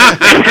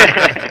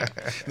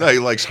 No, he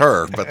likes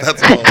her, but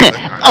that's all.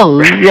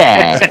 Oh,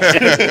 yeah.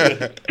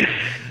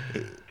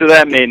 So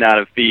that may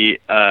not be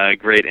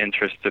great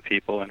interest to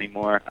people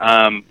anymore.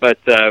 But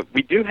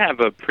we do have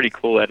a pretty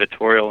cool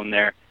editorial in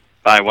there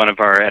by one of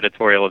our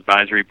editorial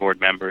advisory board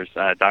members,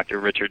 Dr.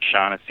 Richard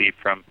Shaughnessy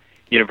from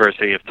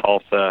University of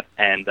Tulsa,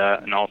 and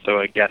also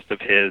a guest of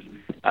his,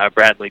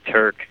 Bradley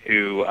Turk,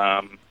 who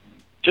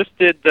just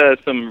did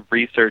some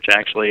research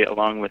actually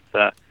along with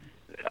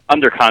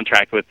under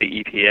contract with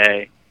the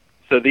EPA.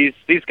 So these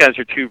guys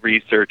are two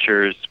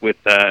researchers with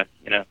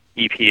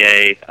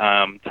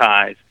EPA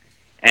ties.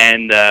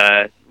 And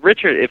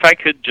Richard, if I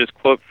could just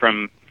quote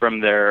from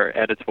their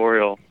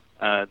editorial,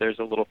 there's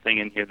a little thing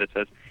in here that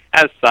says,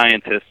 "As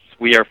scientists,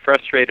 we are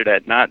frustrated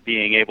at not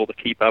being able to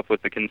keep up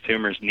with the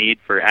consumer's need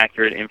for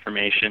accurate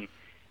information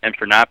and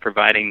for not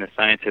providing the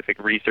scientific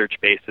research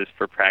basis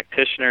for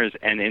practitioners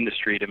and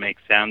industry to make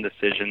sound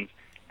decisions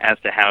as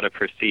to how to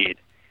proceed.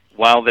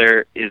 While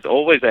there is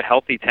always a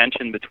healthy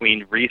tension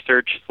between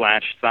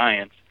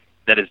research/science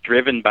that is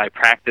driven by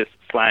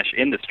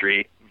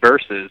practice/industry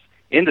versus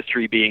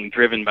industry being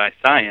driven by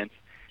science,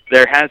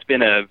 there has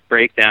been a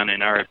breakdown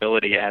in our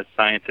ability as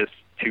scientists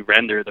to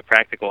render the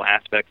practical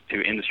aspects to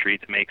industry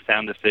to make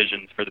sound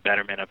decisions for the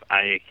betterment of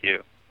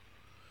IAQ."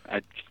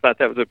 I just thought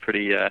that was a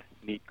pretty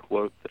neat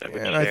quote that I would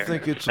share. And I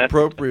think it's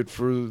appropriate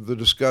for the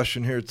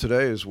discussion here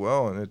today as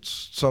well, and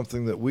it's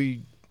something that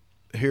we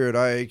here at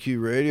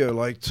IAQ Radio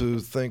like to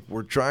think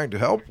we're trying to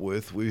help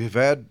with. We've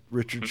had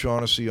Richard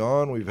Shaughnessy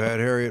on, we've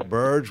had Harriet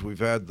Burge, we've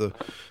had the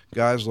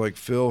guys like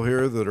Phil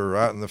here that are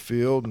out in the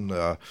field,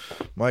 and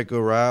Mike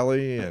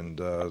O'Reilly,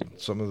 and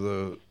some of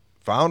the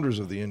founders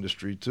of the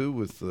industry too,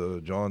 with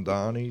John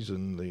Donnies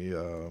and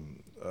the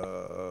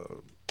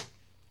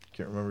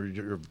can't remember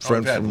your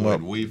friend from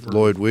Lloyd Weaver.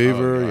 Lloyd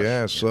Weaver, gosh,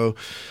 yeah. So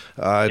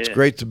it's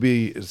great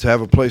to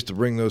have a place to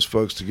bring those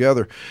folks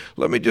together.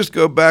 Let me just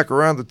go back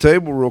around the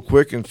table real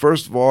quick, and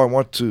first of all, I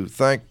want to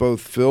thank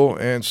both Phil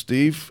and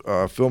Steve,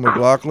 Phil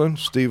McLaughlin,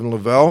 Stephen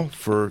Lavelle,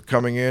 for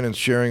coming in and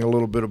sharing a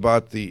little bit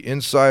about the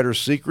insider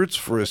secrets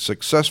for a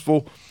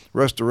successful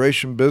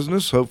restoration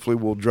business. Hopefully,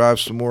 we'll drive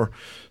some more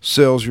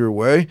sales your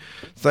way.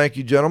 Thank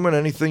you, gentlemen.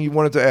 Anything you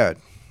wanted to add?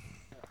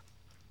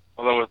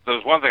 Well,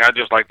 there's one thing I'd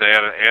just like to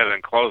add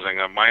in closing.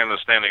 My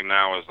understanding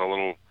now is a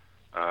little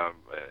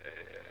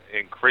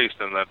increased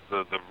in that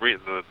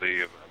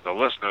the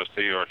listeners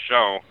to your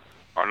show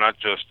are not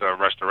just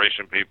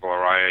restoration people or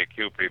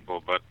IAQ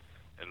people, but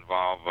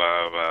involve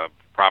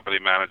property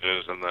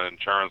managers and the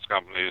insurance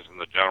companies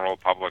and the general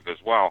public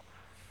as well.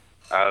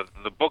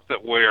 The book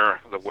that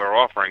we're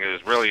offering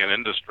is really an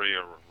industry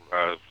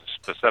or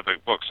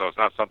specific book, so it's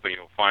not something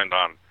you'll find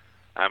on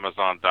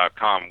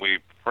Amazon.com. We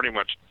pretty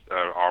much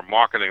are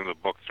marketing the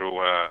book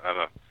through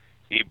an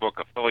e-book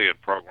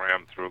affiliate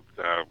program through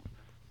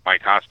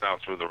Mike Hostow,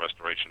 through the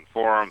Restoration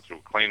Forum, through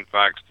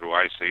CleanFacts, through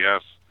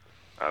ICS,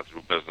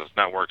 through Business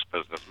Networks,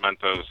 Business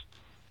Mentors,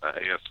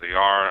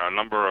 ASCR. A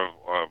number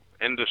of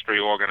industry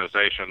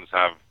organizations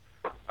have,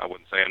 I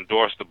wouldn't say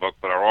endorsed the book,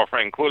 but are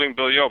offering, including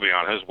Bill Yobe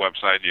on his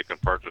website. You can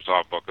purchase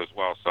our book as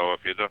well. So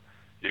if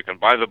you can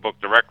buy the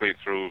book directly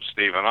through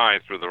Steve and I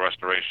through the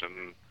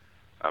Restoration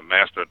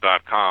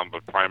Master.com,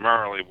 but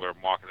primarily we're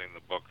marketing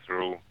the book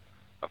through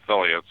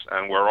affiliates,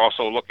 and we're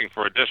also looking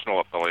for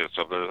additional affiliates.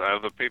 So there's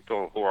other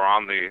people who are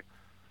on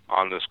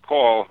this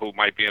call who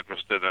might be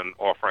interested in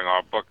offering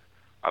our book.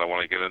 I don't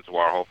want to get into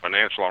our whole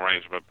financial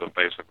arrangement, but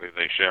basically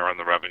they share in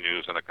the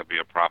revenues, and it could be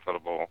a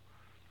profitable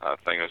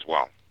thing as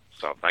well.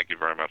 So thank you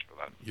very much for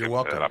that. You're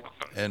welcome.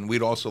 And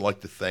we'd also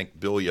like to thank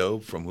Bill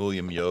Yobe from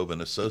William Yobe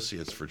and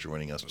Associates for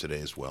joining us today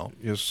as well.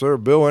 Yes, sir.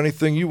 Bill,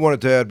 anything you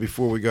wanted to add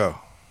before we go?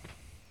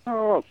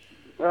 Oh,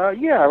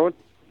 yeah, I would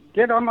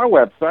get on my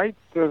website,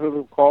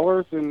 the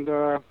callers, and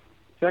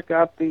check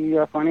out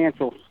the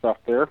financial stuff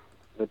there,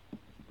 the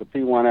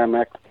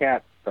P1MX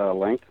CAT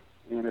link.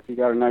 And if you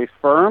got a nice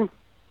firm,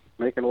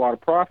 making a lot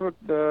of profit,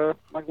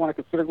 might want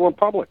to consider going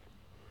public.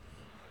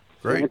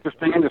 Great. It's an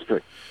interesting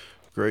industry.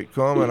 Great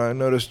comment. I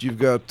noticed you've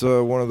got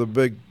one of the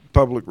big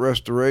public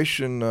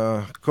restoration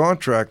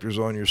contractors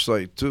on your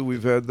site too.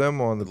 We've had them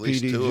on the At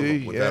least PDG. two of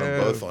them. We've had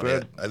them both on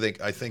it.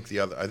 I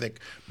think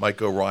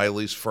Mike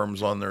O'Reilly's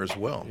firm's on there as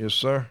well. Yes,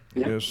 sir.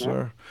 Yeah, yes, yeah.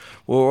 sir.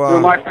 Well, They're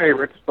my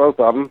favorites, both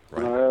of them.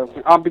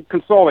 Right. I'll be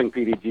consulting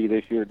PDG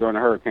this year during the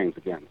hurricanes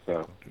again.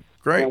 So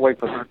great. Can't wait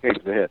for the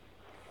hurricanes to hit.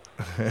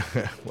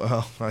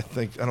 Well, I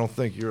don't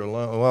think you're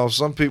alone. Well,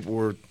 some people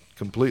were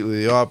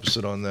completely the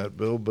opposite on that,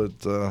 Bill, but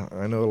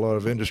I know a lot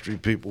of industry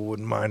people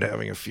wouldn't mind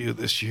having a few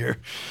this year.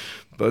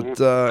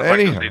 But anyhow. I'd like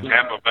to see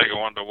Tampa Bay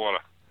go underwater.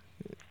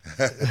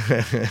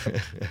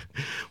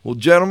 Well,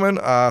 gentlemen,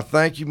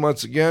 thank you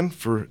once again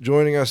for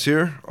joining us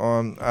here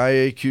on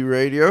IAQ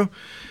Radio.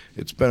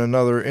 It's been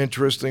another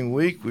interesting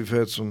week. We've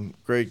had some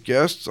great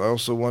guests. I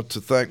also want to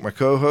thank my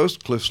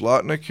co-host, Cliff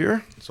Slotnick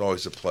here. It's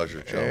always a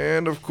pleasure, Joe.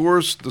 And, of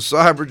course, the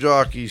cyber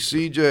jockey,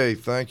 CJ.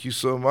 Thank you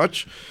so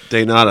much.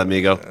 De nada,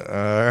 amigo.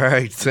 All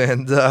right.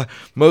 And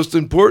most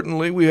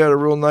importantly, we had a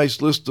real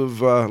nice list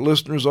of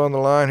listeners on the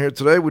line here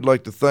today. We'd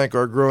like to thank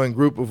our growing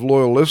group of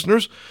loyal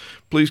listeners.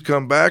 Please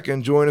come back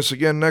and join us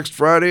again next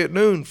Friday at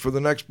noon for the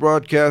next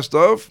broadcast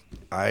of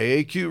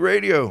IAQ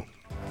Radio.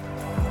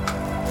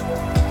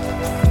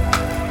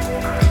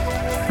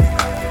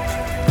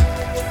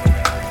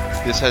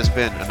 This has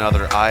been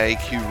another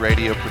IAQ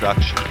Radio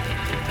production.